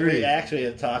 1, 2, 3. We actually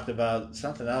had talked about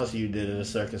something else you did at a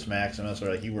Circus Maximus,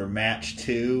 where like you were match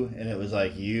 2, and it was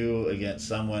like you against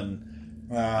someone.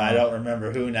 I don't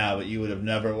remember who now, but you would have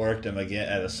never worked him again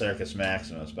at a Circus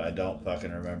Maximus. But I don't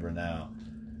fucking remember now.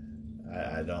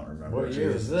 I don't remember. What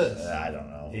year is this? I don't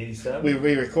know. 87?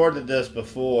 We recorded this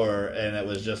before, and it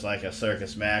was just like a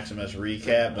Circus Maximus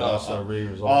recap. But also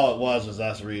reading results. All it was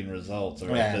us reading results.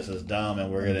 We're like, this is dumb,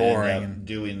 and we're going to end up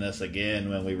doing this again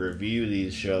when we review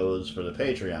these shows for the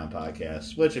Patreon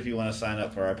podcast. Which, if you want to sign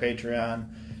up for our Patreon,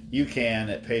 you can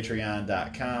at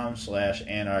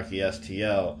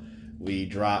patreon.com/anarchystl. We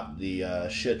dropped the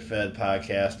Shit Fed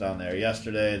podcast on there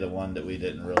yesterday, the one that we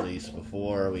didn't release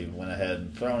before. We went ahead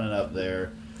and thrown it up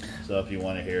there. So if you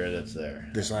want to hear it, it's there.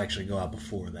 This will actually go out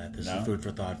before that. This No? is food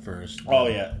for thought first. Oh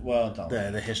yeah, well, don't.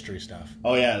 The history stuff.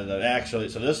 Oh yeah, actually,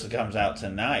 so this comes out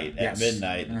tonight at Yes.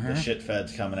 midnight. The shit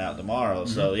fed's coming out tomorrow.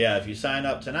 So yeah, if you sign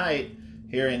up tonight,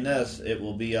 hearing this, it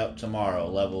will be up tomorrow.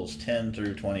 Levels 10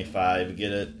 through 25.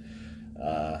 Get it.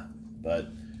 But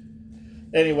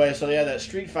anyway, so yeah, that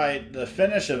street fight, the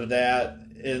finish of that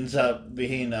ends up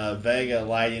being Vega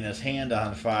lighting his hand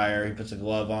on fire. He puts a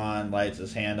glove on, lights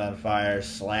his hand on fire,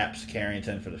 slaps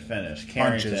Carrington for the finish.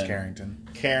 Punches Carrington.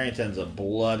 Carrington's a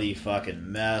bloody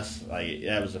fucking mess. Like,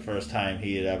 that was the first time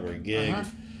he had ever gigged.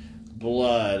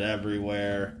 Blood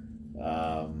everywhere.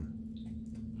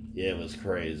 It was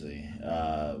crazy.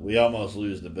 We almost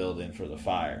lose the building for the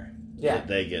fire. Yeah.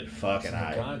 They get fucking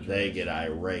they get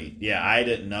irate. Yeah, I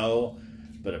didn't know,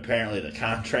 but apparently the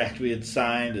contract we had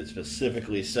signed, it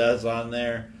specifically says on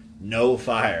there, no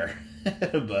fire.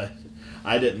 But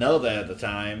I didn't know that at the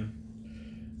time.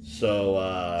 So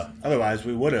Otherwise,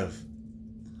 we would have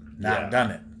not done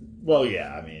it. well,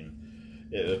 yeah, I mean,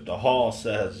 if the hall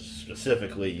says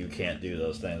specifically you can't do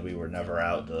those things, we were never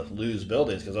out to lose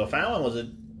buildings, because O'Fallon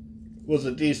was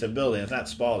a decent building. It's not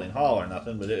Spalding Hall or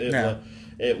nothing, but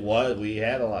it was. We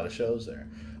had a lot of shows there.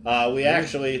 We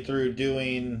actually, through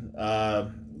doing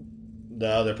the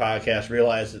other podcast,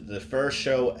 realized that the first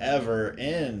show ever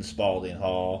in Spalding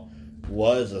Hall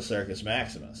was a Circus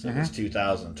Maximus. It was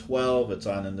 2012. It's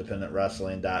on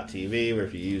independentwrestling.tv, where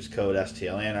if you use code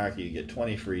STL Anarchy, you get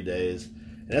 20 free days.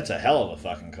 And it's a hell of a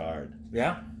fucking card.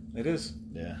 Yeah, it is.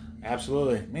 Yeah.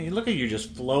 Absolutely. I mean, look at you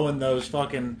just flowing those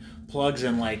fucking plugs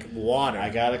in like water. I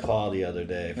got a call the other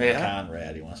day from Yeah?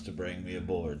 Conrad. He wants to bring me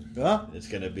aboard. Huh? It's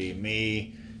going to be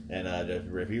me. And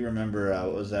if you remember,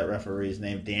 what was that referee's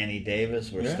name? Danny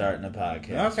Davis. We're starting a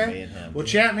podcast. Okay. Me and him. Well,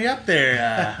 chat me up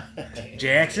there,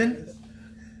 Jackson.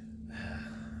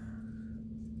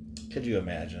 Could you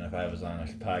imagine if I was on a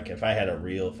podcast? If I had a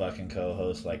real fucking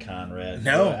co-host like Conrad?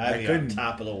 No, I'd I be couldn't. on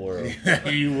top of the world.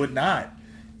 You would not.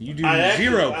 You do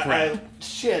zero prep.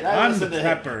 I'm the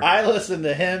prepper. I listened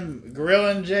to him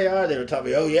grilling JR. They were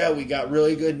talking me, oh yeah, we got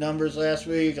really good numbers last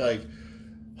week, like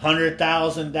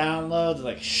 100,000 downloads.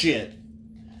 Like, shit.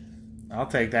 I'll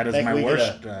take that as Think my we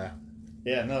worst.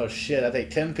 Yeah, no shit. I think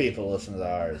 10 people listen to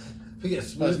ours. We get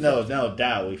smooth. No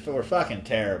doubt. We're fucking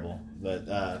terrible. But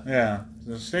Yeah.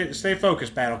 So stay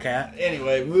focused, Battle Cat.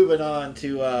 anyway, moving on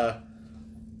to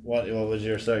what was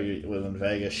your story? When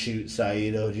Vegas shoot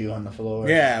Saito you on the floor?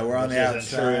 Yeah, we're on Which the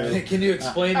isn't outside. true. Can you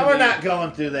explain to We're me? not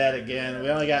going through that again. We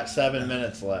only got 7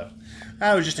 minutes left.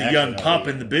 I was just a Actually, young no, pup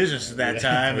we- in the business at that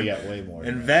time. We and- got way more.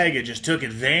 And Vega just took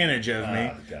advantage of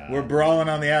me. Oh, God. We're brawling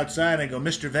on the outside. And I go,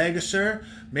 Mr. Vega, sir,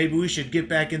 maybe we should get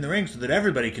back in the ring so that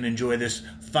everybody can enjoy this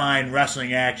fine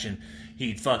wrestling action.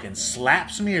 He fucking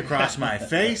slaps me across my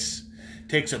face,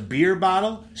 takes a beer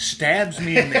bottle, stabs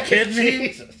me in the kidney,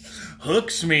 Jesus.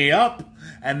 hooks me up,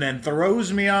 and then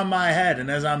throws me on my head. And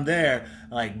as I'm there,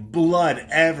 like blood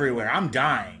everywhere. I'm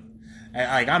dying.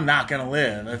 Like I'm not gonna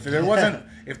live.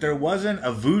 If there wasn't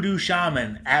a voodoo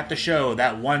shaman at the show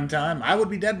that one time, I would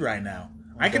be dead right now.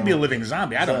 I could be a living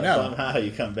zombie. I don't know. Somehow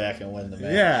you come back and win the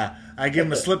match. Yeah, I give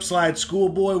him a slip slide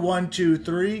schoolboy 1, 2,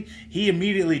 3. He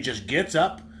immediately just gets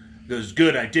up, goes,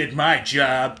 "Good, I did my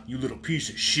job, you little piece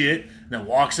of shit," and then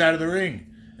walks out of the ring.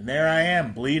 And there I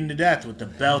am, bleeding to death with the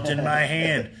belt in my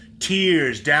hand,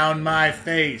 tears down my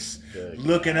face,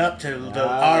 looking up to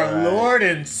our right. Lord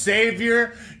and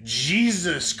Savior,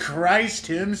 Jesus Christ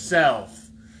himself.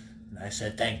 And I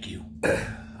said, "Thank you."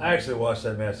 I actually watched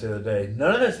that match the other day.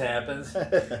 None of this happens.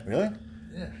 Really?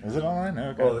 Yeah. Is it online?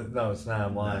 Okay. Well, no, it's not.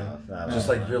 I'm lying. No, it's not Just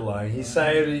online. like you're lying. He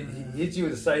hits you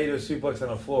with a Saito suplex on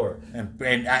the floor.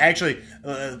 And I actually,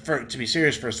 to be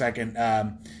serious for a second,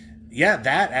 yeah,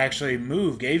 that actually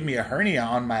move gave me a hernia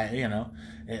on my,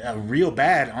 a real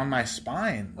bad on my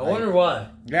spine. I wonder why.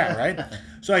 Yeah, right.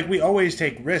 So like we always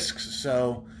take risks.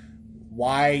 So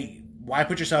why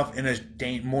put yourself in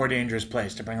a more dangerous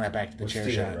place to bring that back to the With chair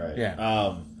steel, shot? Right.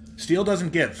 Yeah. Steel doesn't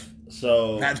give.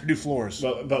 So, Not to do floors.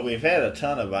 but we've had a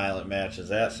ton of violent matches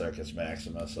at Circus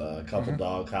Maximus. A couple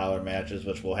dog collar matches,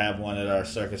 which we'll have one at our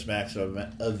Circus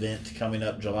Maximus event coming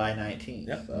up July 19th.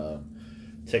 Yep.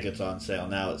 Tickets on sale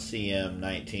now at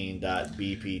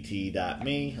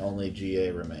cm19.bpt.me. Only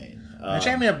GA remain. Now,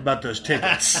 chat me up about those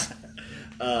tickets.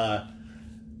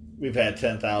 We've had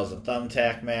 10,000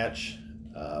 thumbtack match,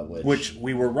 Which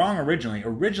we were wrong originally.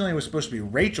 Originally, it was supposed to be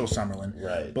Rachel Summerlin.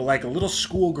 Right. But like a little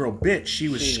schoolgirl bitch, she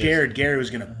was She scared Gary was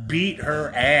going to beat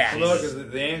her ass. Well, no, because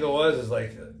the angle was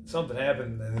like something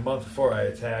happened in the month before I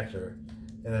attacked her,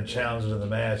 and then challenged her in the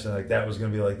match, and like that was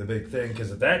going to be like the big thing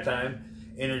because at that time,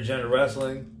 intergender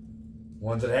wrestling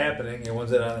when's it happening, and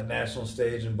when's it on the national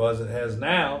stage and buzz it has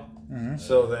now.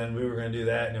 So then we were going to do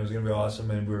that, and it was going to be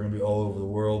awesome, and we were going to be all over the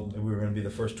world, and we were going to be the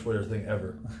first Twitter thing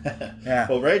ever. Yeah.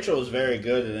 Well, Rachel was very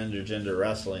good at intergender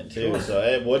wrestling too, so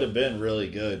it would have been really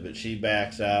good, but she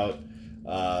backs out.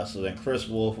 So then Chris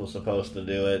Wolf was supposed to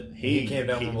do it. He came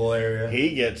down from Valeria.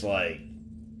 He gets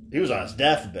he was on his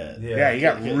deathbed. Yeah, he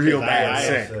got real bad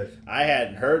sick. I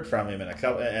hadn't heard from him in a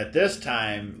couple. At this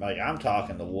time, I'm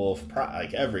talking to Wolf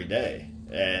every day,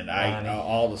 and I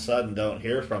all of a sudden don't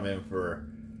hear from him for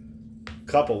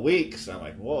couple weeks. I'm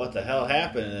like, well, what the hell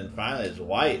happened? And then finally his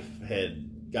wife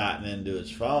had gotten into his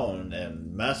phone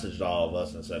and messaged all of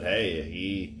us and said, hey,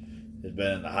 he has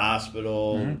been in the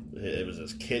hospital. It was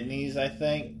his kidneys, I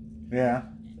think. Yeah.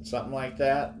 Something like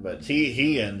that. But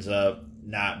he ends up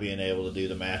not being able to do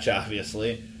the match,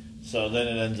 obviously. So then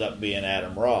it ends up being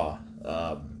Adam Raw.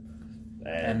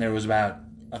 And there was about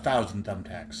 1,000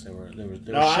 thumbtacks.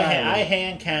 I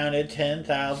hand counted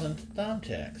 10,000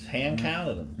 thumbtacks. Hand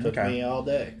counted them. Took me all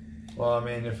day. Well, I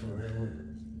mean, if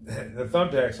the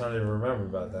thumbtacks, I don't even remember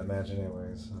about that match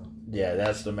anyway. So. Yeah,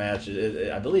 that's the match.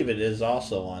 I believe it is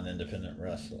also on Independent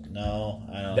Wrestling. No,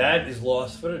 I don't. That is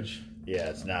lost footage. Yeah,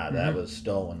 it's not. That was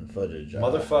stolen footage.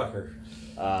 Motherfucker.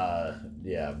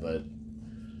 Yeah, but.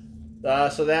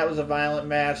 So that was a violent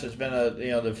match. There's been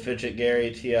the Fidget Gary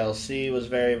TLC was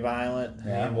very violent.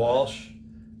 Yeah. And Walsh.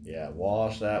 Yeah,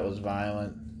 Walsh, that was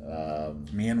violent.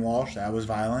 Me and Walsh, that was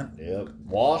violent. Yep.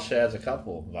 Walsh has a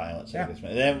couple violent segments.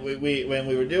 And then we when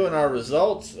we were doing our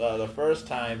results the first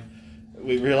time,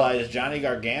 we realized Johnny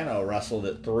Gargano wrestled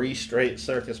at 3 straight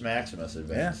Circus Maximus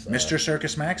events. Yeah, Mr.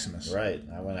 Circus Maximus. Right.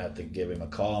 I'm going to have to give him a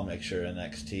call, make sure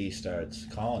NXT starts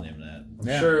calling him that.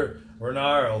 I'm sure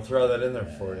Renaro will throw that in there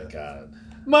for you. God.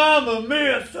 Mamma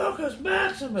mia, Circus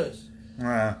Maximus!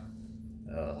 I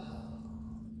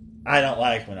don't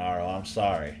like Monaro. I'm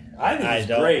sorry. I think he's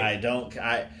great.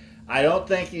 I don't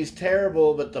think he's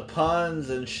terrible, but the puns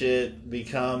and shit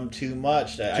become too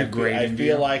much. I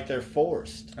feel like they're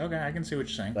forced. Okay, I can see what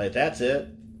you're saying. Like, that's it.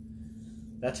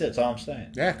 That's all I'm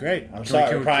saying. Yeah, great. I'm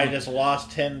sorry. We probably just lost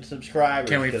 10 subscribers.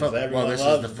 Can we? This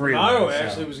is the free Monaro one.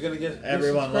 actually was going to get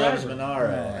everyone loves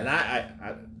Monaro, yeah.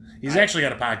 and he's actually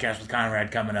got a podcast with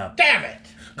Conrad coming up. Damn it!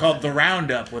 Called The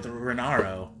Roundup with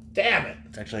Renaro. Damn it!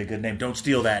 It's actually a good name. Don't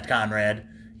steal that, Conrad.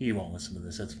 He won't listen to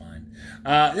this. It's fine.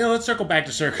 Let's circle back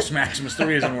to Circus Maximus. The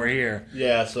reason we're here.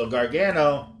 Yeah. So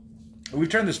Gargano. We've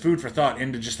turned this food for thought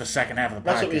into just the second half of the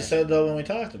podcast. That's what we said though when we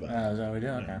talked about it. Is that what we do?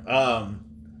 Okay.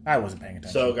 I wasn't paying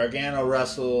attention. So Gargano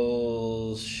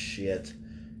wrestles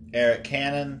Eric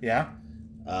Cannon. Yeah.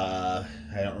 I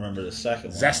don't remember the second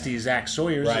one. Zesty Zach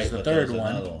Sawyers is the third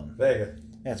one. Vega.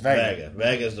 Yeah, it's Vega.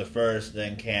 Vega's the first,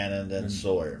 then Cannon, then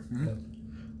Sawyer. Mm-hmm.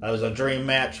 That was a dream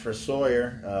match for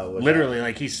Sawyer.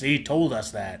 Literally, he told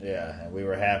us that. Yeah, and we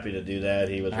were happy to do that.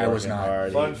 He was working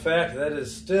hard. Fun fact, that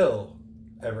is still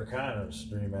Everett Connor's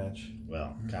dream match.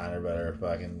 Well, Connor better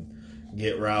fucking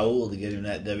get Raul to get him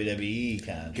that WWE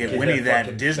contract. Get Winnie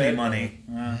that Disney money.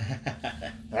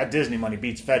 That Disney money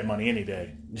beats Fed money any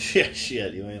day. Shit,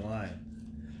 you ain't lying.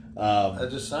 I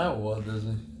just signed Walt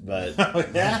Disney. But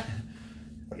yeah.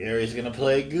 Gary's gonna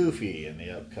play Goofy in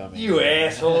the upcoming. You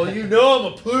asshole! You know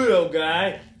I'm a Pluto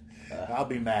guy. I'll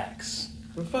be Max.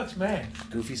 Who the fuck's Max?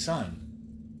 Goofy's son.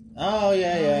 Oh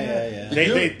yeah.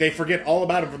 They forget all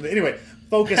about him from anyway.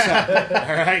 Focus up.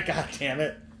 All right, god damn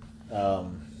it.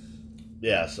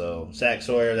 Yeah. So Zach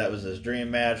Sawyer, that was his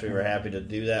dream match. We were happy to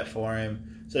do that for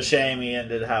him. It's a shame he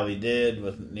ended how he did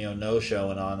with no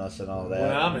showing on us and all that.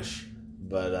 What Amish?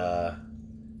 But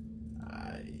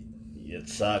it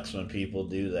sucks when people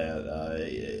do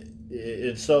that.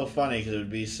 It's so funny because it would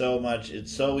be so much.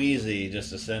 It's so easy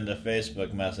just to send a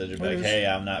Facebook message and be like, "Hey,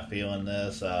 I'm not feeling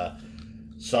this.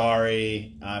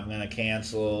 Sorry, I'm gonna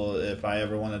cancel. If I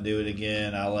ever want to do it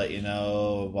again, I'll let you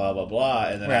know." Blah blah blah.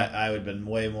 And then I would have been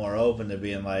way more open to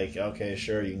being like, "Okay,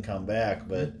 sure, you can come back,"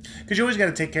 but because you always got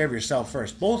to take care of yourself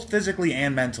first, both physically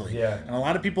and mentally. Yeah. And a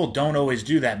lot of people don't always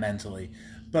do that mentally.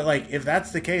 But if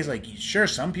that's the case, sure,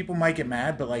 some people might get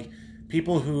mad, but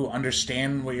people who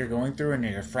understand what you're going through and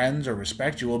your friends or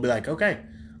respect you will be like, okay,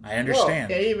 I understand.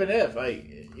 Well,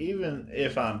 even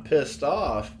if I'm pissed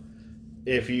off,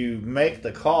 if you make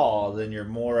the call, then you're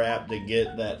more apt to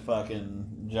get that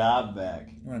fucking job back.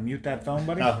 You want to mute that phone,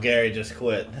 buddy? Oh, Gary just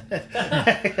quit.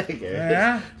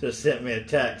 Gary just sent me a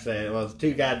text saying, "Well, it's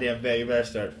too goddamn bad. You better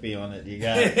start feeling it. You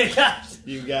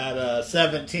got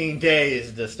 17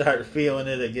 days to start feeling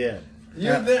it again."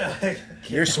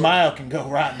 Your smile can go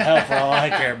rotten hell for all I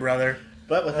care, brother.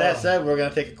 But with that said, we're going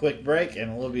to take a quick break,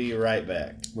 and we'll be right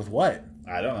back. With what?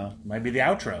 I don't know. Might be the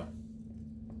outro.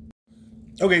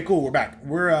 Okay, cool. We're back.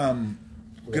 We're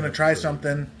going to try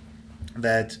something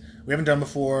that we haven't done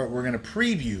before. We're going to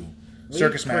preview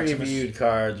Circus Maximus. We've previewed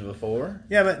cards before.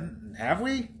 Yeah, but have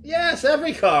we? Yes,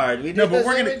 every card. We do No, but this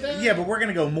we're every gonna. time. Yeah, but we're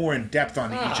gonna go more in depth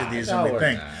on each of these no, and we're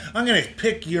think. not. I'm gonna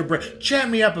pick your brain. Chat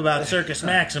me up about Circus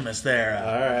Maximus there.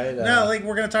 All right. No, like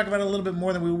we're gonna talk about it a little bit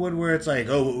more than we would where it's like,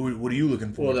 oh, what are you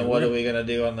looking for? Well, then what are we gonna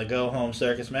do on the Go Home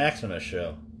Circus Maximus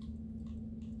show?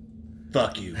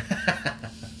 Fuck you.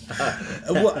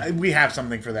 Well, we have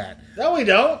something for that. No, we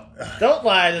don't. Don't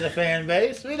lie to the fan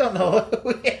base. We don't know.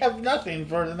 We have nothing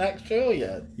for the next show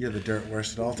yet. You're the dirt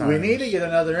worst at all times. We need to get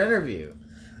another interview.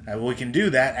 We can do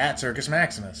that at Circus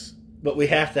Maximus. But we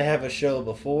have to have a show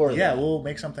before. Yeah, then. we'll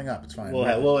make something up. It's fine.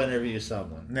 We'll interview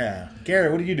someone. Yeah, Gary,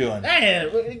 what are you doing?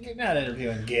 We're not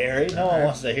interviewing Gary. No one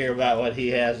wants to hear about what he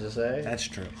has to say. That's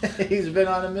true. He's been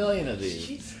on a million of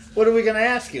these. What are we going to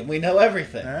ask him? We know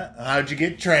everything. How'd you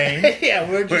get trained? Yeah,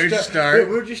 where'd you start?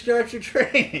 Where'd you start your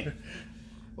training?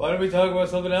 Why don't we talk about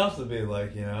something else to be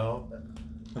like,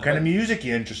 What kind of music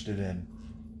you interested in?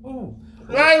 Ooh.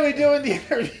 Why are we doing the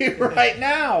interview right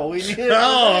now? We need it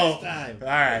next time. All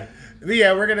right. But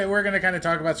yeah, we're gonna kind of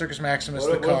talk about Circus Maximus,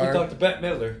 What the if we car, talk to Bette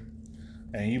Midler?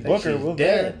 and you book her. she's We'll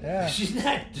dead. get her. Yeah. She's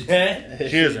not dead.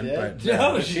 She isn't, dead? but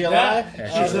No, Is she's she not. alive?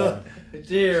 Yeah, she's alive.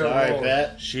 Dear Sorry, Lord.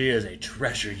 Pat. She is a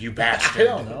treasure, you I bastard.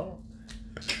 don't know.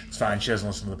 It's fine. She doesn't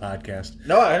listen to the podcast.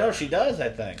 No, I know she does, I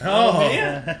think. Oh,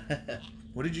 man.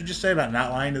 What did you just say about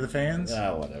not lying to the fans?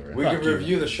 Oh, whatever. We Fuck can you.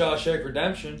 review the Shawshank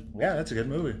Redemption. Yeah, that's a good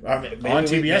movie. Or maybe On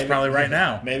TBS probably right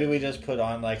now. Maybe we just put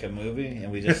on like a movie and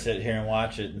we just sit here and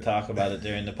watch it and talk about it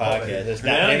during the podcast. It's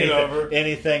Yeah, not get over.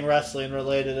 anything wrestling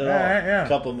related at all. Yeah, yeah.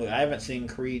 Couple movies. I haven't seen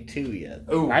Creed 2 yet.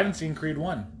 Ooh. I haven't seen Creed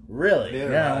 1. Really?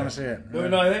 Neither Yeah, have I want to see it.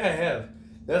 No, I think I have.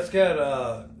 That's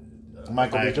got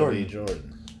Michael B. Michael Jordan. B.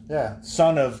 Jordan. Yeah,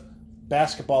 son of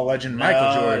basketball legend Michael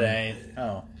No, Jordan. it ain't.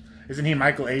 Oh, isn't he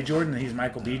Michael A. Jordan and he's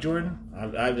Michael B. Jordan?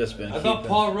 I've just been. I thought keeping-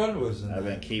 Paul Rudd was in I've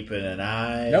been that. keeping an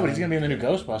eye. No, but he's gonna be in the new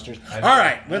Ghostbusters. I All know.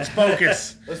 right, let's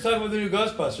focus. Let's talk about the new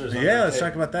Ghostbusters. Yeah, let's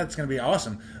talk about that. It's gonna be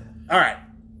awesome. All right,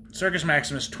 Circus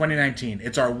Maximus 2019.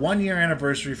 It's our 1 year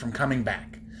anniversary from coming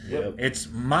back. Yep. It's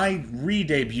my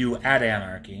re-debut at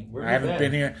Anarchy. Where I you haven't been?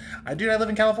 been here. I live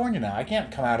in California now. I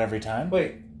can't come out every time.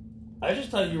 Wait, I just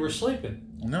thought you were sleeping.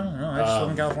 No, I just live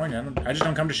in California. I just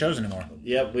don't come to shows anymore.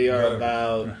 Yep, we are Right.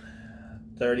 about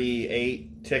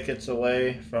 38 tickets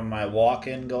away from my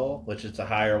walk-in goal, which is a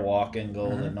higher walk-in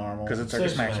goal than normal. Because it's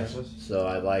Circus Maximus. So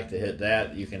I'd like to hit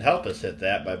that. You can help us hit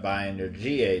that by buying your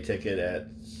GA ticket at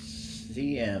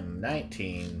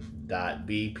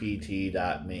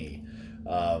cm19.bpt.me.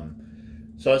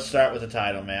 So let's start with the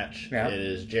title match. Yeah. It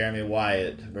is Jeremy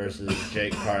Wyatt versus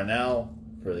Jake Parnell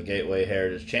for the Gateway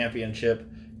Heritage Championship.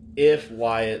 If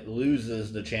Wyatt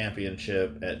loses the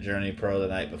championship at Journey Pro the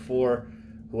night before,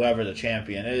 whoever the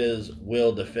champion is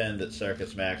will defend at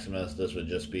Circus Maximus. This would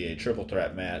just be a triple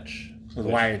threat match. With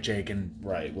which- Wyatt, Jake, and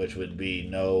Right, which would be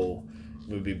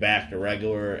would be back to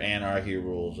regular Anarchy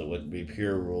rules. It wouldn't be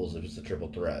pure rules if it's a triple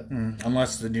threat.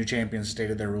 unless the new champions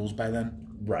stated their rules by then.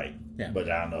 Right. Yeah. But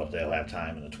I don't know if they'll have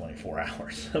time in the 24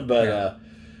 hours. But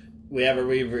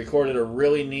we've recorded a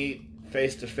really neat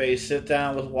face-to-face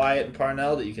sit-down with Wyatt and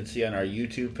Parnell that you can see on our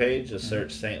YouTube page. Just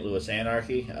search St. Louis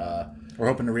Anarchy. We're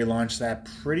hoping to relaunch that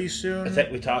pretty soon. I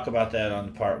think we talk about that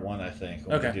on part 1, I think,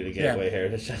 when Okay, we do the Gateway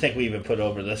Heritage. I think we even put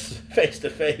over this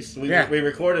face-to-face. We Yeah.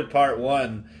 recorded part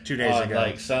 1 2 days on, ago.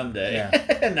 like, Sunday. Yeah.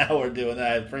 And now we're doing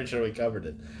that. I'm pretty sure we covered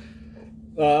it.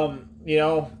 A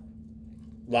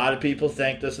lot of people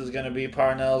think this is going to be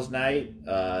Parnell's night.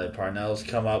 Parnell's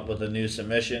come up with a new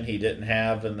submission he didn't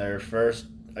have in their first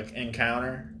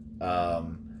encounter.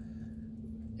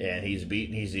 And he's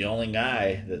the only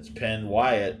guy that's pinned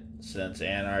Wyatt since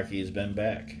Anarchy's been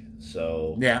back.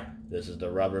 So Yeah. this is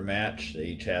the rubber match. They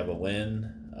each have a win.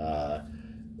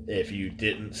 If you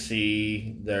didn't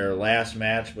see their last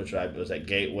match, which was at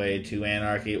Gateway to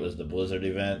Anarchy, it was the Blizzard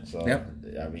event. So, Yep.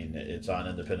 I mean, it's on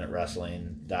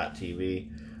independentwrestling.tv.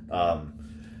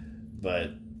 But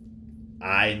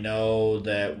I know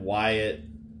that Wyatt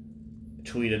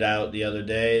tweeted out the other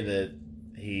day that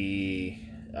he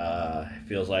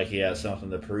feels like he has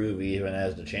something to prove even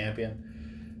as the champion.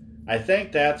 I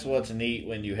think that's what's neat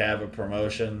when you have a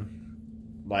promotion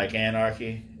like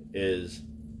Anarchy is,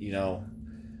 let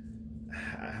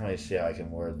me see how I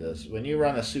can word this. When you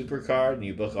run a super card and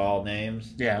you book all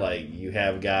names, Yeah. like you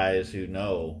have guys who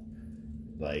know,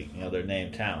 their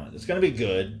name talent. It's going to be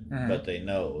good, Mhm. but they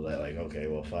know that, okay,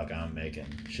 well, fuck, I'm making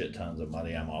shit tons of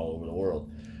money. I'm all over the world.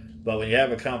 But when you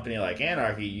have a company like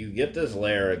Anarchy, you get this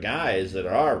layer of guys that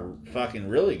are fucking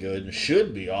really good and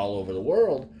should be all over the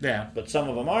world. Yeah. But some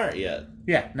of them aren't yet.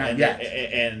 Yeah, not and, yet.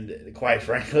 And quite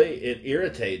frankly, it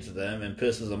irritates them and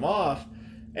pisses them off.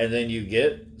 And then you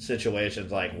get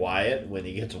situations like Wyatt when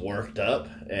he gets worked up.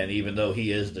 And even though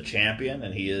he is the champion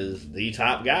and he is the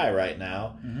top guy right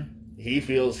now, he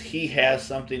feels he has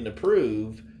something to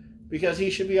prove because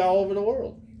he should be all over the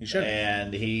world. He should.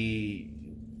 And he,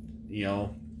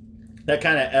 that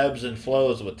kind of ebbs and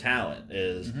flows with talent.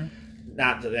 Is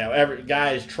not every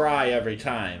guys try every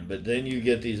time, but then you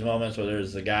get these moments where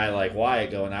there's a guy like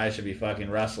Wyatt going, I should be fucking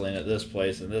wrestling at this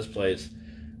place and this place,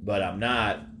 but I'm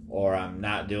not, or I'm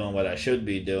not doing what I should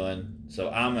be doing. So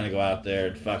I'm going to go out there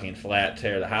and fucking flat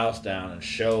tear the house down and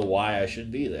show why I should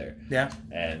be there. Yeah.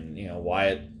 And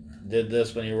Wyatt did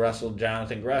this when he wrestled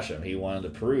Jonathan Gresham. He wanted to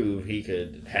prove he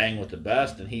could hang with the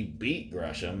best, and he beat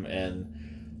Gresham in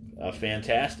a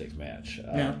fantastic match.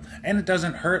 Yeah, and it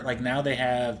doesn't hurt. Like now they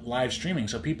have live streaming,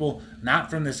 so people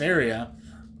not from this area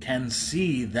can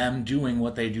see them doing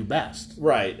what they do best.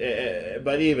 Right,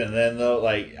 but even then, though,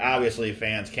 like obviously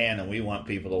fans can, and we want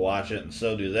people to watch it, and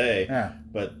so do they. Yeah.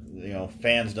 But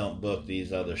fans don't book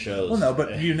these other shows. Well, no,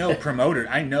 but promoter.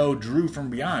 I know Drew from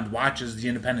Beyond watches the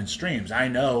independent streams. I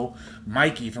know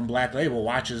Mikey from Black Label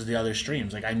watches the other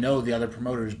streams. Like I know the other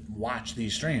promoters watch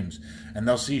these streams, and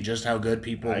they'll see just how good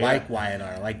people like Wyatt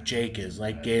are, like Jake is,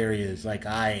 like Gary is, like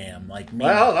I am, like me.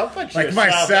 Well, don't put like yourself.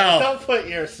 myself. Don't put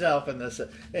yourself in this.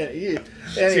 Anyway.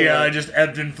 See how I just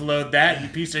ebbed and flowed that, you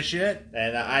piece of shit.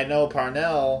 And I know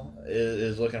Parnell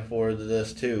is looking forward to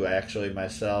this too. Actually,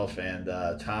 myself and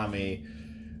Tommy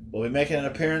will be making an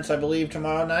appearance, I believe,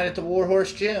 tomorrow night at the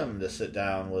Warhorse Gym to sit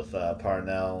down with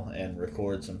Parnell and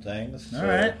record some things. All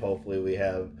right. Hopefully we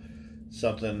have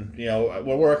something.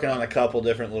 We're working on a couple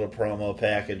different little promo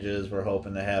packages we're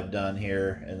hoping to have done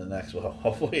here in the next,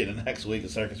 hopefully in the next week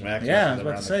of Circus Maximus. Yeah, I was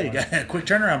about to say, you got a quick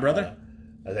turnaround, brother.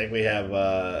 I think we have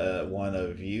one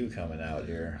of you coming out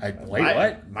here.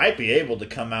 What? Might be able to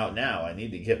come out now. I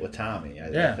need to get with Tommy.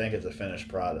 I think it's a finished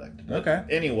product. But okay.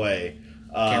 Anyway.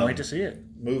 Can't wait to see it.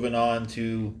 Moving on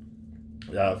to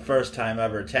first time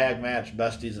ever tag match,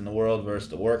 Besties in the World versus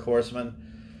the Workhorsemen.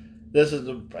 This is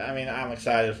I'm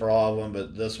excited for all of them,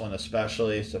 but this one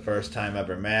especially. It's the first time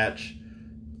ever match.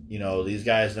 These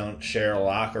guys don't share a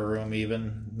locker room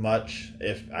even much.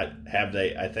 I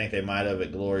think they might have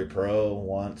at Glory Pro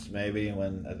once, maybe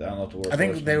when I don't know if the Workhorsemen. I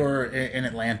think they were in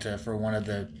Atlanta for one of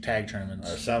the tag tournaments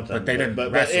or something. But they didn't.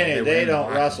 But wrestle. anyway, they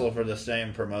don't wrestle for the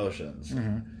same promotions.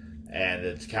 Mm-hmm. And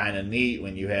it's kind of neat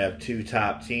when you have two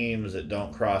top teams that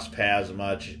don't cross paths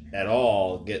much at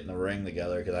all get in the ring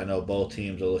together, because I know both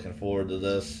teams are looking forward to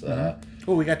this.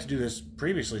 Well, we got to do this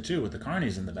previously, too, with the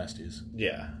Carnies and the Besties.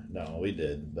 Yeah, no, we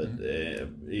did. But,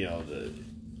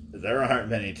 there aren't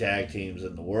many tag teams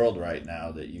in the world right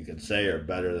now that you can say are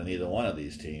better than either one of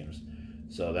these teams.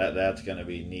 So that's going to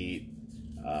be neat.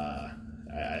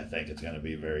 I think it's going to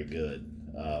be very good.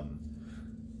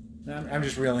 I'm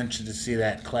just real interested to see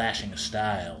that clashing of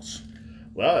styles.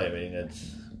 Well,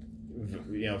 it's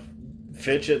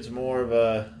Fitchett's more of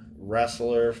a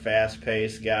wrestler,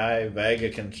 fast-paced guy. Vega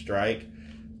can strike,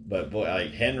 but boy,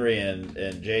 like Henry and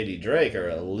JD Drake are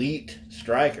elite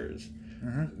strikers.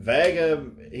 Mm-hmm. Vega,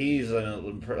 he's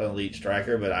an elite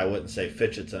striker, but I wouldn't say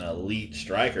Fitchett's an elite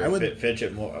striker.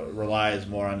 Fitchett relies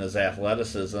more on his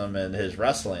athleticism and his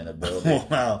wrestling ability.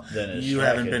 Well, you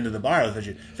haven't been to the bar with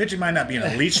Fitchett. Fitchett might not be an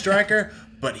elite striker,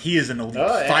 but he is an elite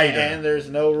fighter. And there's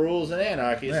no rules in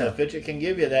Anarchy, so Fitchett can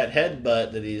give you that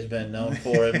headbutt that he's been known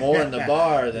for, more in the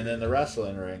bar than in the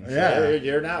wrestling ring. So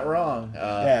you're not wrong.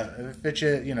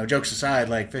 Fitchett, jokes aside,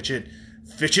 like Fitchett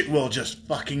will just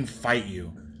fucking fight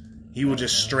you. He will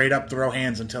just straight up throw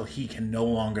hands until he can no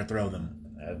longer throw them.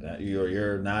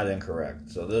 You're not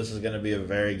incorrect. So this is going to be a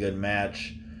very good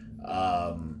match.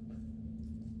 I'm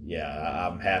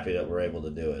happy that we're able to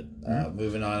do it.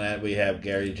 Moving on, that we have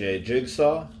Gary J.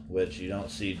 Jigsaw, which you don't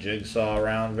see Jigsaw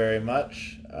around very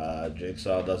much.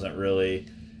 Jigsaw doesn't really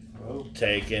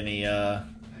take any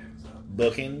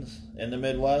bookings in the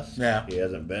Midwest. Yeah, he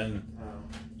hasn't been.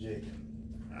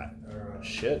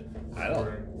 Shit,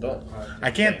 I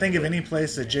can't think of any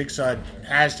place that Jigsaw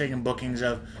has taken bookings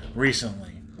of recently.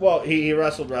 Well, he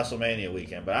wrestled WrestleMania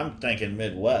weekend, but I'm thinking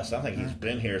Midwest. I think he's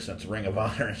been here since Ring of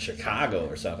Honor in Chicago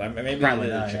or something. Maybe he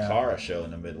did a Chikara show in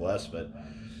the Midwest, but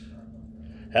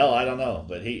hell, I don't know.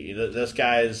 But this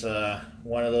guy's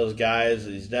one of those guys.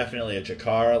 He's definitely a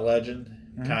Chikara legend.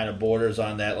 Mm-hmm. Kind of borders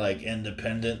on that like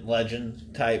independent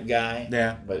legend type guy.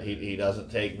 Yeah, but he doesn't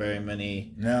take very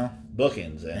many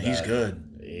bookings, and he's good.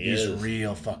 He's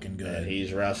real fucking good. And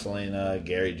he's wrestling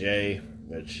Gary J.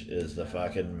 which is the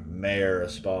fucking mayor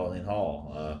of Spalding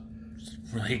Hall.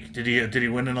 Like, did he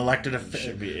win an elected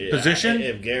position?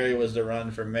 If Gary was to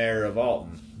run for mayor of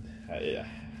Alton, I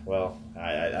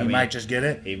he mean, might just get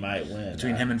it he might win.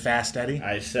 between him and Fast Eddie.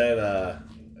 I said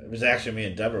it was actually me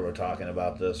and Deborah were talking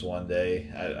about this one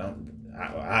day.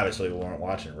 Obviously we weren't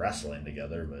watching wrestling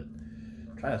together, but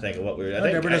I'm trying to think of what we were.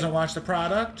 Deborah doesn't watch the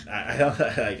product.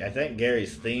 I think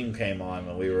Gary's theme came on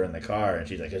when we were in the car, and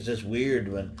she's like, "It's just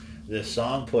weird when this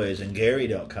song plays and Gary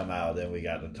don't come out." Then we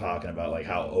got to talking about like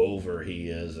how over he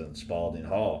is in Spalding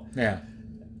Hall. Yeah,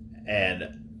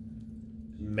 and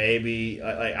maybe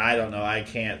like I don't know. I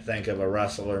can't think of a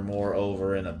wrestler more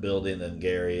over in a building than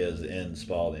Gary is in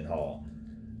Spalding Hall.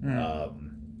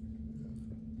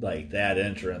 Like that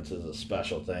entrance is a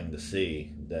special thing to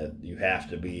see that you have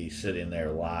to be sitting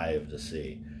there live to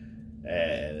see,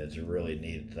 and it's a really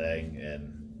neat thing.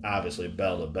 And obviously,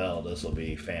 bell to bell, this will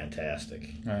be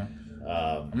fantastic.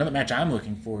 Another match I'm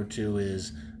looking forward to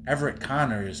is Everett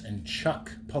Connors and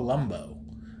Chuck Palumbo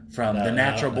from the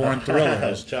Natural Born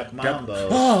Thrillers. Chuck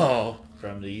Mambo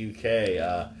from the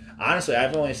UK. Honestly,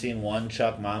 I've only seen one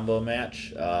Chuck Mambo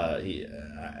match.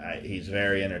 He's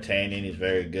very entertaining. He's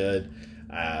very good.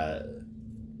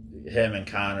 Him and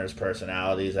Connor's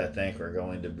personalities, I think, are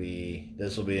going to be...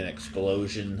 This will be an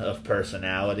explosion of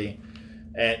personality.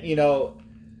 And, you know,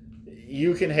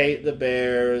 you can hate the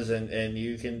Bears and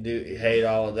you can hate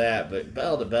all of that, but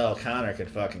bell to bell, Connor can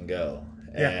fucking go.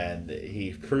 Yeah. And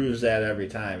he proves that every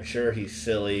time. Sure, he's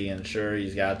silly, and sure,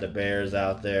 he's got the Bears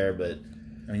out there, but...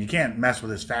 I mean, you can't mess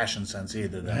with his fashion sense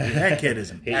either, though. That kid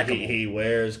is impeccable. He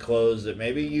wears clothes that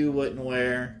maybe you wouldn't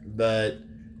wear, but...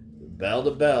 Bell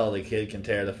to bell, the kid can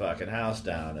tear the fucking house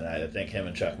down, and I think him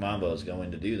and Chuck Mambo is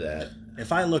going to do that.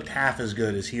 If I looked half as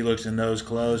good as he looks in those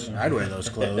clothes, I'd wear those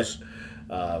clothes.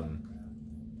 And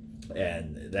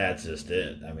that's just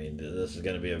it. I mean, this is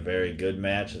going to be a very good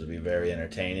match. This will be a very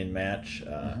entertaining match.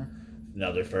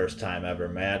 Another first time ever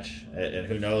match, and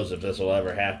who knows if this will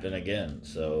ever happen again.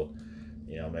 So,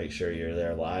 you know, make sure you're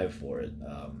there live for it.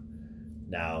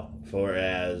 Now, for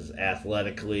as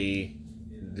athletically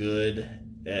good.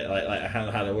 Like I don't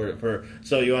know how to word it for.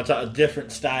 So you want to talk a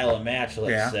different style of match?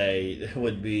 Let's say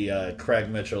would be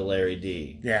Craig Mitchell, Larry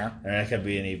D. Yeah, and there can't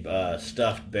be any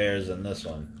stuffed bears in this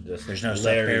one. Just there's no Larry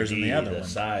stuffed bears D, in the other the one.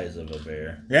 size of a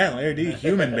bear. Yeah, Larry D,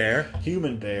 human bear,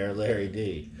 human bear, Larry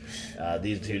D.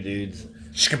 These two dudes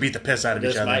just can beat the piss out of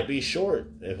each other. This might be short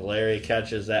if Larry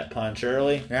catches that punch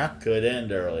early. Yeah, could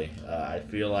end early. I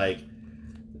feel like.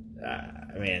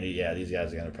 I mean, yeah, these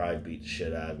guys are going to probably beat the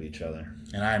shit out of each other.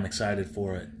 And I'm excited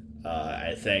for it.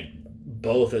 I think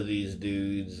both of these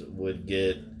dudes would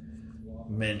get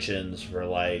mentions for,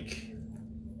 like,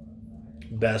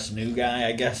 best new guy,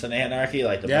 I guess, in Anarchy.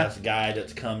 Like, the best guy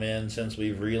that's come in since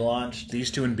we've relaunched.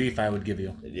 These two in beef I would give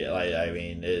you. Yeah, like, I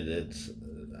mean, it's...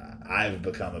 I've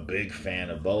become a big fan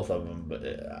of both of them. But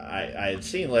I had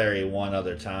seen Larry one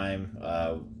other time,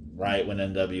 right when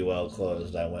NWL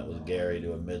closed. I went with Gary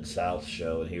to a Mid-South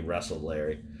show, and he wrestled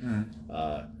Larry.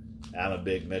 I'm a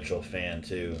big Mitchell fan,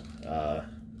 too.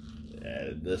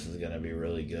 This is going to be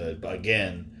really good. But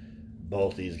again,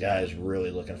 both these guys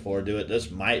really looking forward to it.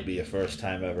 This might be a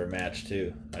first-time ever match,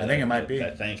 too. I think it might be.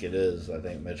 I think it is. I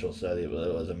think Mitchell said it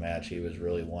was a match he was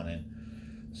really wanting.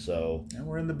 So, and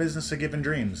we're in the business of giving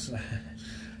dreams.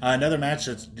 Another match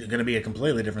that's going to be a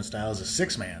completely different style is a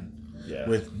six-man. Yeah.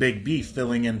 With Big Beef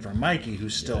filling in for Mikey,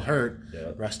 who's still hurt.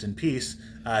 Yep. Rest in peace.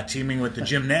 Teaming with the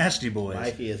Gym Nasty Boys.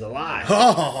 Mikey is alive.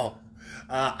 Oh!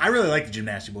 I really like the Gym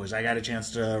Nasty Boys. I got a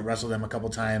chance to wrestle them a couple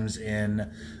times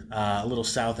in a little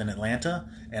south in Atlanta,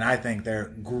 and I think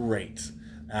they're great.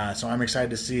 So I'm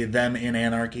excited to see them in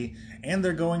Anarchy. And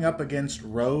they're going up against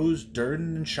Rose,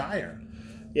 Durden, and Shire.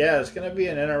 Yeah, it's going to be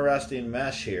an interesting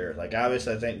mesh here. Like,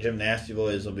 obviously, I think Gym Nasty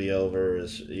Boys will be over.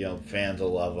 Fans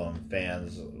will love them.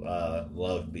 Fans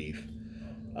love Beef.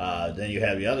 Then you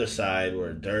have the other side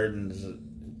where Durden's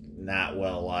not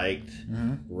well liked.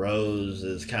 Rose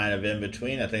is kind of in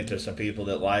between. I think there's some people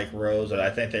that like Rose, and I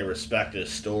think they respect his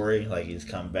story. Like, he's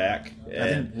come back. I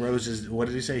think Rose is. What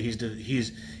did he say?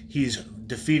 He's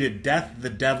defeated death, the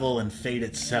devil, and fate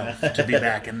itself to be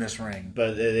back in this ring.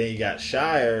 But then you got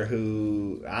Shire,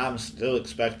 who I'm still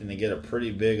expecting to get a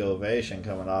pretty big ovation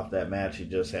coming off that match he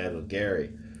just had with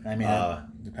Gary. I mean,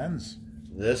 it depends.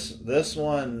 This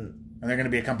one... And they're going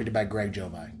to be accompanied by Greg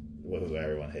Jovi. Who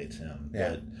everyone hates him. Yeah.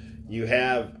 But you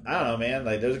have... I don't know, man.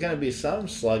 Like, there's going to be some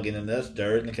slugging in this.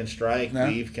 Durden can strike. No.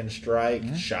 Beef can strike.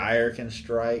 Shire can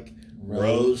strike.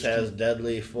 Rose has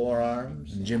deadly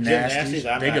forearms. Gymnastics,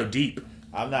 they go deep.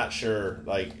 I'm not sure.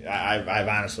 Like, I've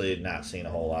honestly not seen a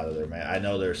whole lot of their match. I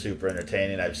know they're super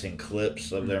entertaining. I've seen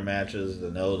clips of their matches to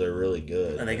know they're really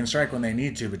good. And they can strike when they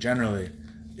need to, but generally,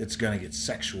 it's going to get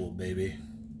sexual, baby.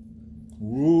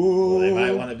 Ooh. Well, they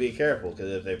might want to be careful, because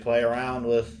if they play around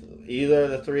with either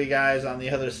of the three guys on the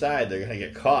other side, they're going to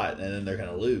get caught, and then they're going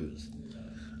to lose.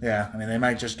 Yeah, I mean, they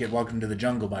might just get Welcome to the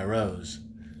Jungle by Rose.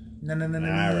 No, All knees,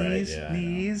 right, yeah,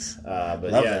 knees. But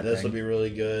Love yeah, that this thing. will be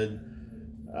really good.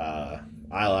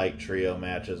 I like trio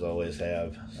matches, always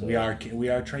have. So We are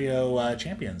trio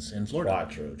champions in Florida.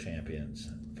 Quattro champions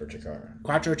for Chikara.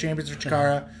 Quattro champions for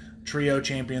Chikara, trio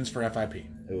champions for FIP.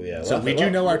 Ooh, yeah. So we do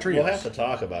know our trios. We'll have to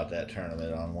talk about that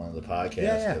tournament on one of the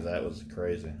podcasts, because that was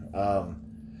crazy.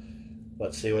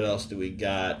 Let's see, what else do we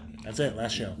got? That's it,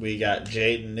 last show. We got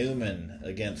Jaden Newman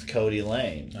against Cody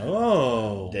Lane.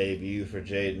 Oh. Debut for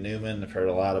Jaden Newman. I've heard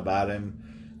a lot about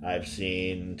him. I've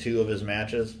seen 2 of his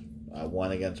matches.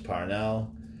 One against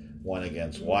Parnell, one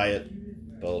against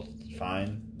Wyatt. Both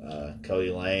fine.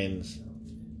 Cody Lane's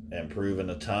improving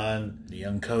a ton. The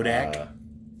young Kodak.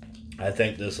 I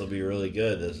think this will be really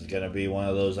good. This is going to be one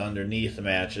of those underneath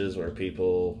matches where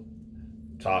people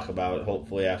talk about,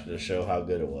 hopefully after the show, how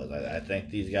good it was. I think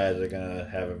these guys are going to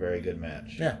have a very good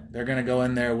match. Yeah, they're going to go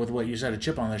in there with what you said, a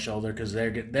chip on their shoulder, because they're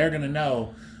going to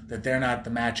know that they're not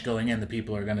the match going in that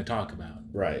people are going to talk about.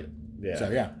 Right. Yeah. So,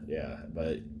 yeah. Yeah.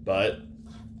 But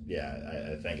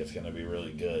yeah, I think it's going to be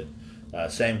really good.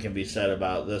 Same can be said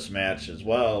about this match as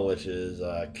well, which is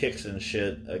Kicks and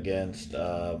Shit against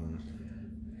Diamond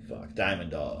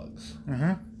Dogs.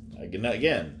 Mm-hmm.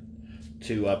 Again,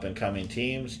 2 up-and-coming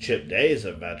teams. Chip Day's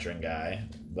a veteran guy,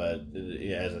 but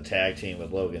as a tag team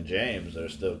with Logan James, they're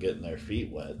still getting their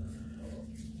feet wet.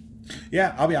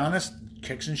 Yeah, I'll be honest,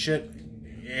 Kicks and Shit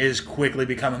is quickly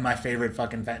becoming my favorite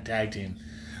fucking fat tag team.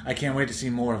 I can't wait to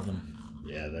see more of them.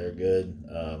 Yeah, they're good.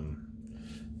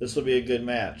 This will be a good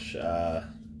match.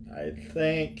 I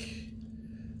think,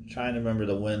 trying to remember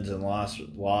the wins and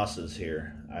losses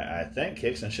here. I think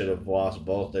Kicks and should have lost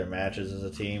both their matches as a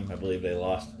team. I believe they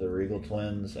lost to the Regal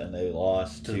Twins and they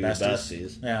lost to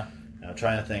Besties. Yeah. And I'm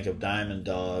trying to think of Diamond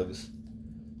Dogs.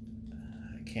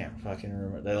 I can't fucking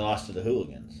remember. They lost to the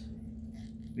Hooligans.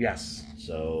 Yes.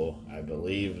 So I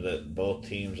believe that both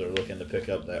teams are looking to pick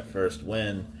up that first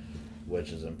win,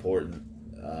 which is important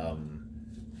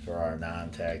for our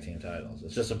non-tag team titles.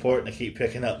 It's just important to keep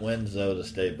picking up wins, though, to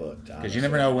stay booked. Because you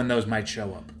never know when those might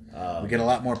show up. We get a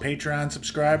lot more Patreon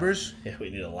subscribers. Yeah,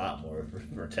 we need a lot more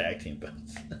for tag team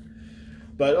belts.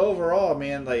 But overall,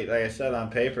 man, like I said, on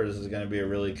paper, this is going to be a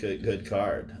really good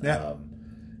card. Yeah.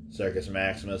 Circus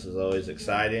Maximus is always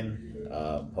exciting.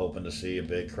 Hoping to see a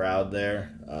big crowd there.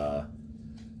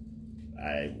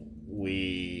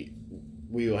 We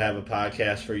will have a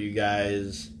podcast for you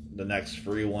guys. The next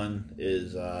free one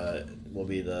will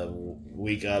be the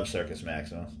week of Circus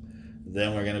Maximus.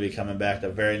 Then we're going to be coming back the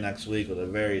very next week with a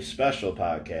very special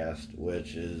podcast,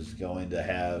 which is going to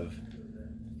have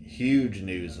huge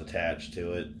news attached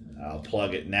to it. I'll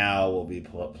plug it now. We'll be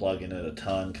plugging it a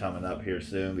ton coming up here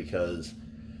soon, because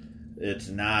it's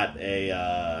not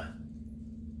a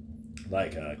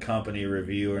company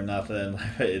review or nothing.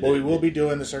 Well, we will be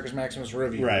doing the Circus Maximus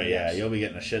review. Right, yes. yeah. You'll be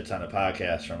getting a shit ton of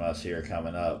podcasts from us here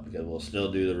coming up, because we'll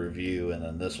still do the review, and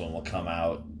then this one will come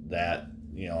out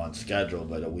on schedule,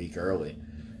 but a week early.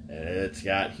 And it's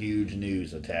got huge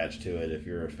news attached to it if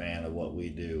you're a fan of what we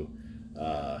do.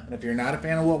 And if you're not a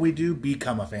fan of what we do,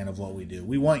 become a fan of what we do.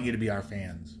 We want you to be our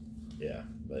fans. Yeah.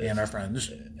 And our friends.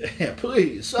 Yeah,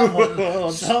 please,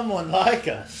 someone like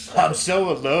us. I'm so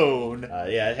alone.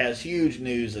 It has huge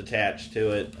news attached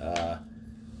to it.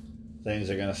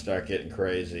 Things are going to start getting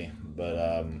crazy. But,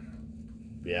 I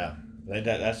think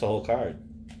that's the whole card.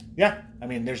 Yeah. I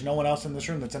mean, there's no one else in this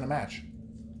room that's in a match.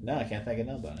 No, I can't think of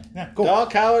nobody. Yeah, cool. Dog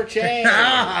collar chain.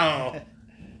 Oh.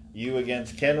 You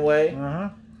against Kenway. Uh-huh.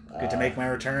 Good to make my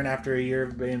return after a year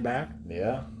of being back.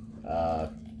 Yeah.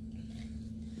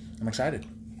 I'm excited.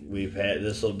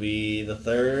 This will be the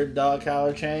 3rd dog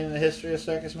collar chain in the history of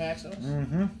Circus Maximus.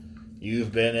 Mm-hmm.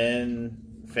 You've been in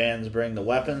Fans Bring the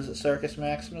Weapons at Circus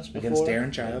Maximus before. Against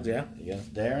Darren Childs, yeah.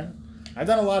 Against Darren. I've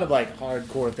done a lot of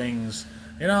hardcore things.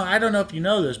 I don't know if you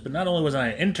know this, but not only was I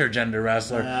an intergender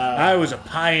wrestler, I was a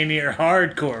pioneer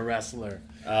hardcore wrestler.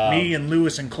 Me and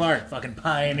Lewis and Clark fucking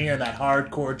pioneer that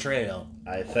hardcore trail.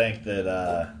 I think that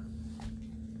I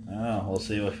don't know.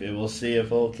 We'll see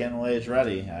if old Kenway is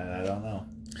ready. I don't know.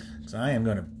 So I am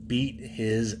going to beat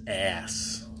his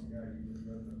ass.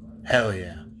 Hell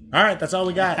yeah! All right, that's all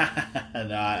we got.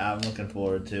 No, I'm looking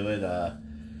forward to it.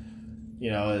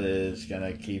 It is going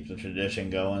to keep the tradition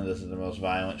going. This is the most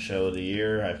violent show of the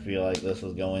year. I feel like this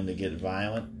is going to get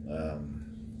violent.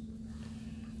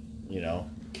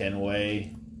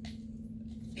 Kenway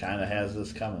kind of has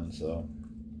this coming, so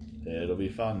it'll be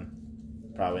fun.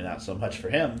 Probably not so much for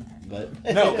him, but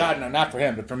No, God, no, not for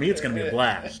him, but for me, it's going to be a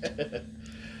blast.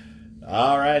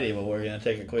 Alrighty, well, we're going to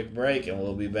take a quick break, and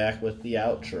we'll be back with the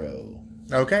outro.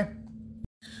 Okay.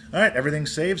 All right,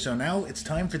 everything's saved, so now it's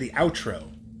time for the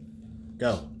outro.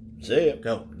 Go. See ya.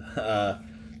 Go.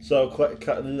 So,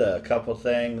 a couple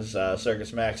things.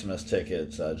 Circus Maximus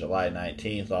tickets, July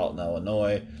 19th, Alton,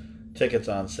 Illinois. Tickets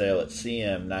on sale at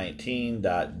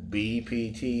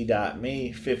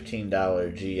cm19.bpt.me.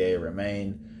 $15 GA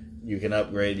remain. You can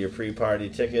upgrade your pre-party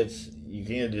tickets. You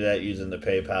can do that using the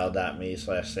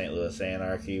paypal.me/St. Louis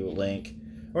Anarchy link.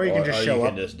 Or you can just show up. You up.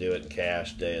 can just do it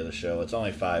cash day of the show. It's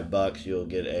only $5. You'll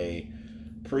get a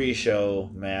pre-show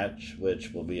match,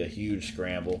 which will be a huge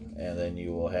scramble, and then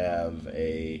you will have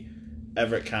a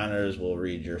Everett Connors will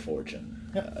read your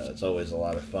fortune. Yep. It's always a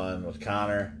lot of fun with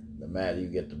Connor. You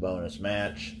get the bonus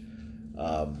match.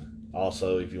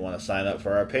 Also, if you want to sign up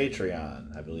for our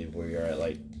Patreon, I believe we are at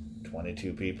like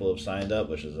 22 people have signed up,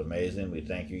 which is amazing. We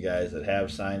thank you guys that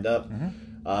have signed up.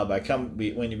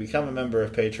 Mm-hmm. When you become a member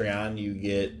of Patreon, you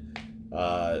get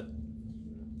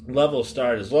levels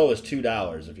start as low as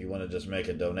 $2 if you want to just make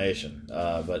a donation.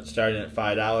 But starting at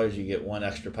 $5, you get one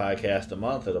extra podcast a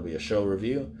month. It'll be a show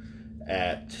review.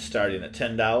 Starting at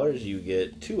 $10, you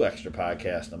get 2 extra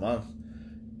podcasts a month.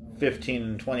 $15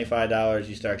 and $25,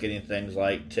 you start getting things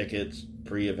like tickets,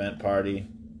 pre-event party,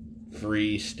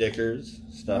 free stickers,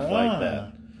 stuff like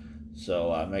that.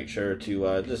 So make sure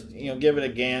to just give it a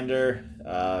gander.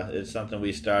 It's something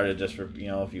we started just for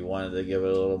if you wanted to give it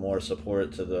a little more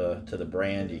support to the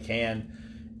brand, you can.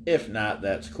 If not,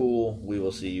 that's cool. We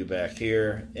will see you back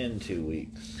here in 2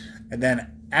 weeks. And then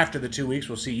after the 2 weeks,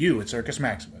 we'll see you at Circus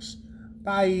Maximus.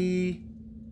 Bye.